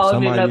 Because you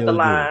holding up the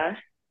line.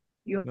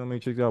 You know what I mean?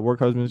 Chicks got work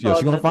husbands. Yeah,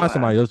 she's gonna find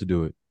somebody else to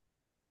do it.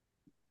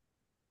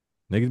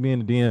 Niggas be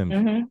in the DMs.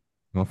 You're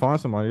gonna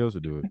find somebody else to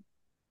do it.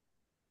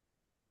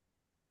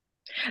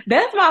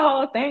 That's my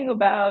whole thing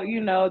about,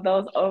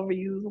 those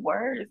overused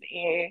words.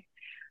 And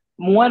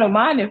one of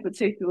mine in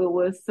particular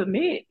was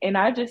submit. And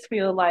I just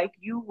feel like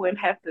you wouldn't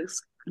have to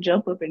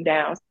jump up and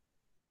down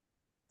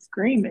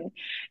screaming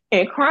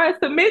and crying,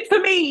 submit to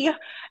me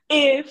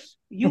if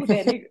you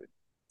that nigga.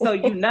 So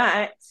you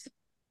not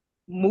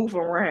move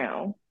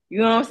around. You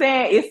know what I'm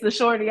saying? It's the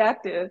shorty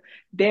out there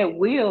that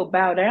will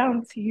bow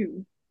down to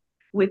you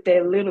with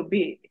that little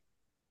bit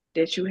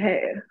that you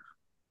have,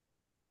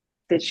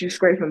 that you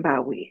scraping by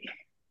with,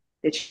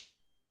 that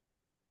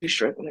you're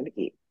struggling to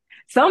get.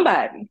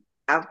 Somebody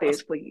out there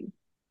is for you.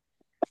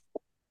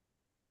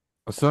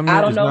 I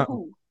don't know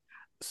who.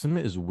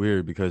 Submit is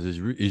weird because it's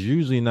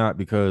usually not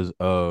because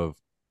of,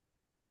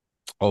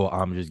 oh,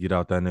 I'm just get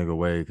out that nigga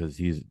way because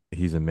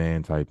he's a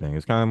man type thing.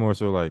 It's kind of more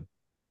so like,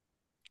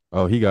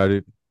 oh, he got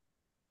it.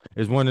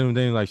 It's one of them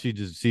things like she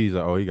just sees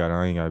like, oh, he got it.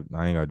 I ain't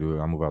gotta do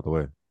it. I'll move out the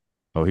way.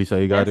 Oh, he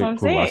said he got it.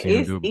 Cool. I seen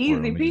him do it before.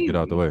 Let me just get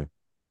out the way.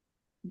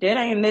 That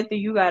ain't nothing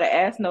you gotta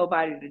ask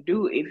nobody to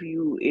do if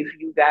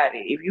you got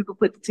it. If you could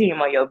put the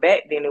team on your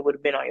back, then it would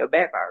have been on your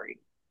back already.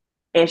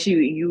 And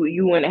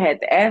you wouldn't have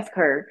had to ask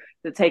her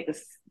to take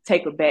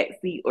a back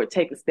seat or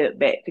take a step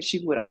back because she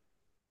would have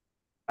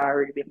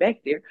already been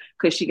back there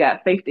because she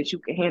got faith that you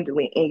can handle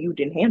it and you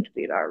didn't handle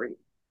it already.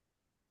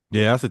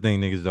 Yeah, that's the thing,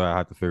 niggas. Though I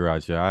have to figure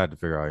out. Shit, I had to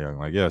figure out young.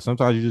 Like, yeah,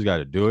 sometimes you just got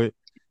to do it,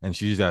 and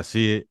she just got to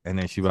see it, and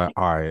then she be like,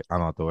 all right, I'm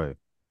out the way.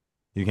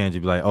 You can't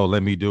just be like, oh,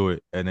 let me do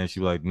it, and then she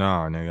be like,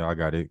 nah, nigga, I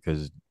got it,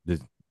 because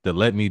the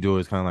let me do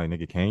it is kind of like,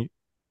 nigga, can't you?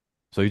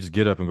 So you just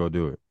get up and go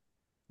do it.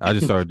 I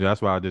just started.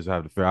 That's why I just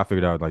have to figure. I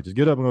figured out like, just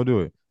get up and go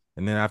do it,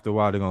 and then after a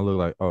while, they're gonna look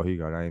like, oh, he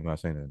got it. I ain't gonna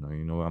say that. No,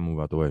 you know what? I move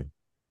out the way.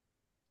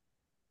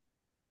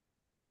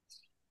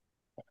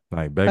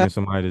 Like begging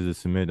somebody to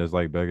just submit. That's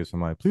like begging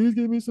somebody, please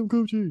give me some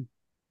coochie.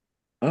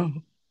 Oh.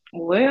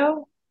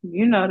 Well,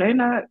 they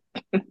not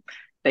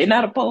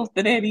opposed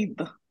to that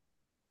either.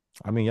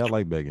 I mean, y'all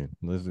like begging.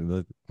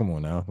 Listen, come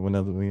on now.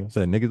 Whenever we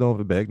said niggas don't have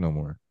to beg no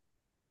more.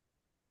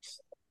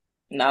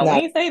 No, we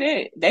ain't say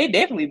that. They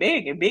definitely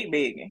begging, big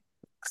begging.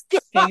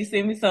 Can you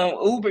send me some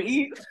Uber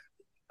Eats?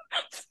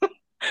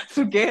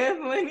 Some gas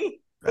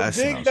money?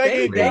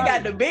 They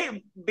got the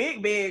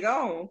big bag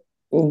on.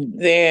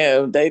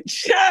 Damn, they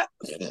shot.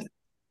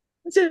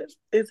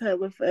 It's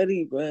hella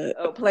funny, but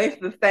a place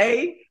to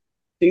stay.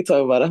 She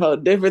talking about a whole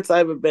different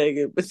type of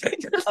begging, but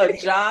a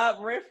job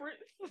reference.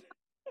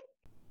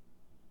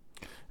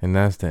 And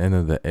that's the end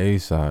of the A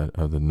side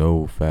of the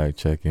No Fact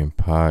Checking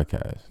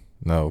podcast.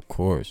 Now, of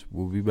course,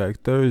 we'll be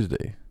back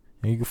Thursday.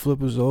 And you can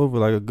flip us over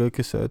like a good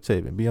cassette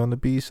tape and be on the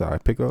B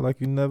side. Pick up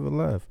like you never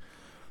left.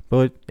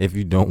 But if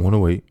you don't want to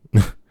wait,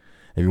 if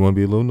you want to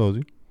be a little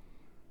nosy,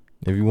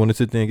 if you want to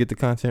sit there and get the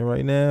content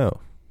right now,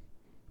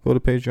 go to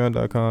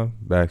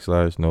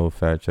patreon.com/No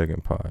Fact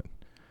Checking Pod.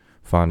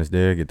 Find us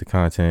there, get the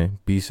content,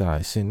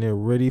 B-side sitting there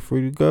ready for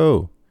you to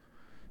go.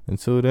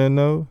 Until then,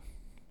 though,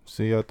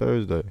 See y'all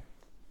Thursday.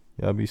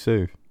 Y'all be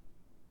safe.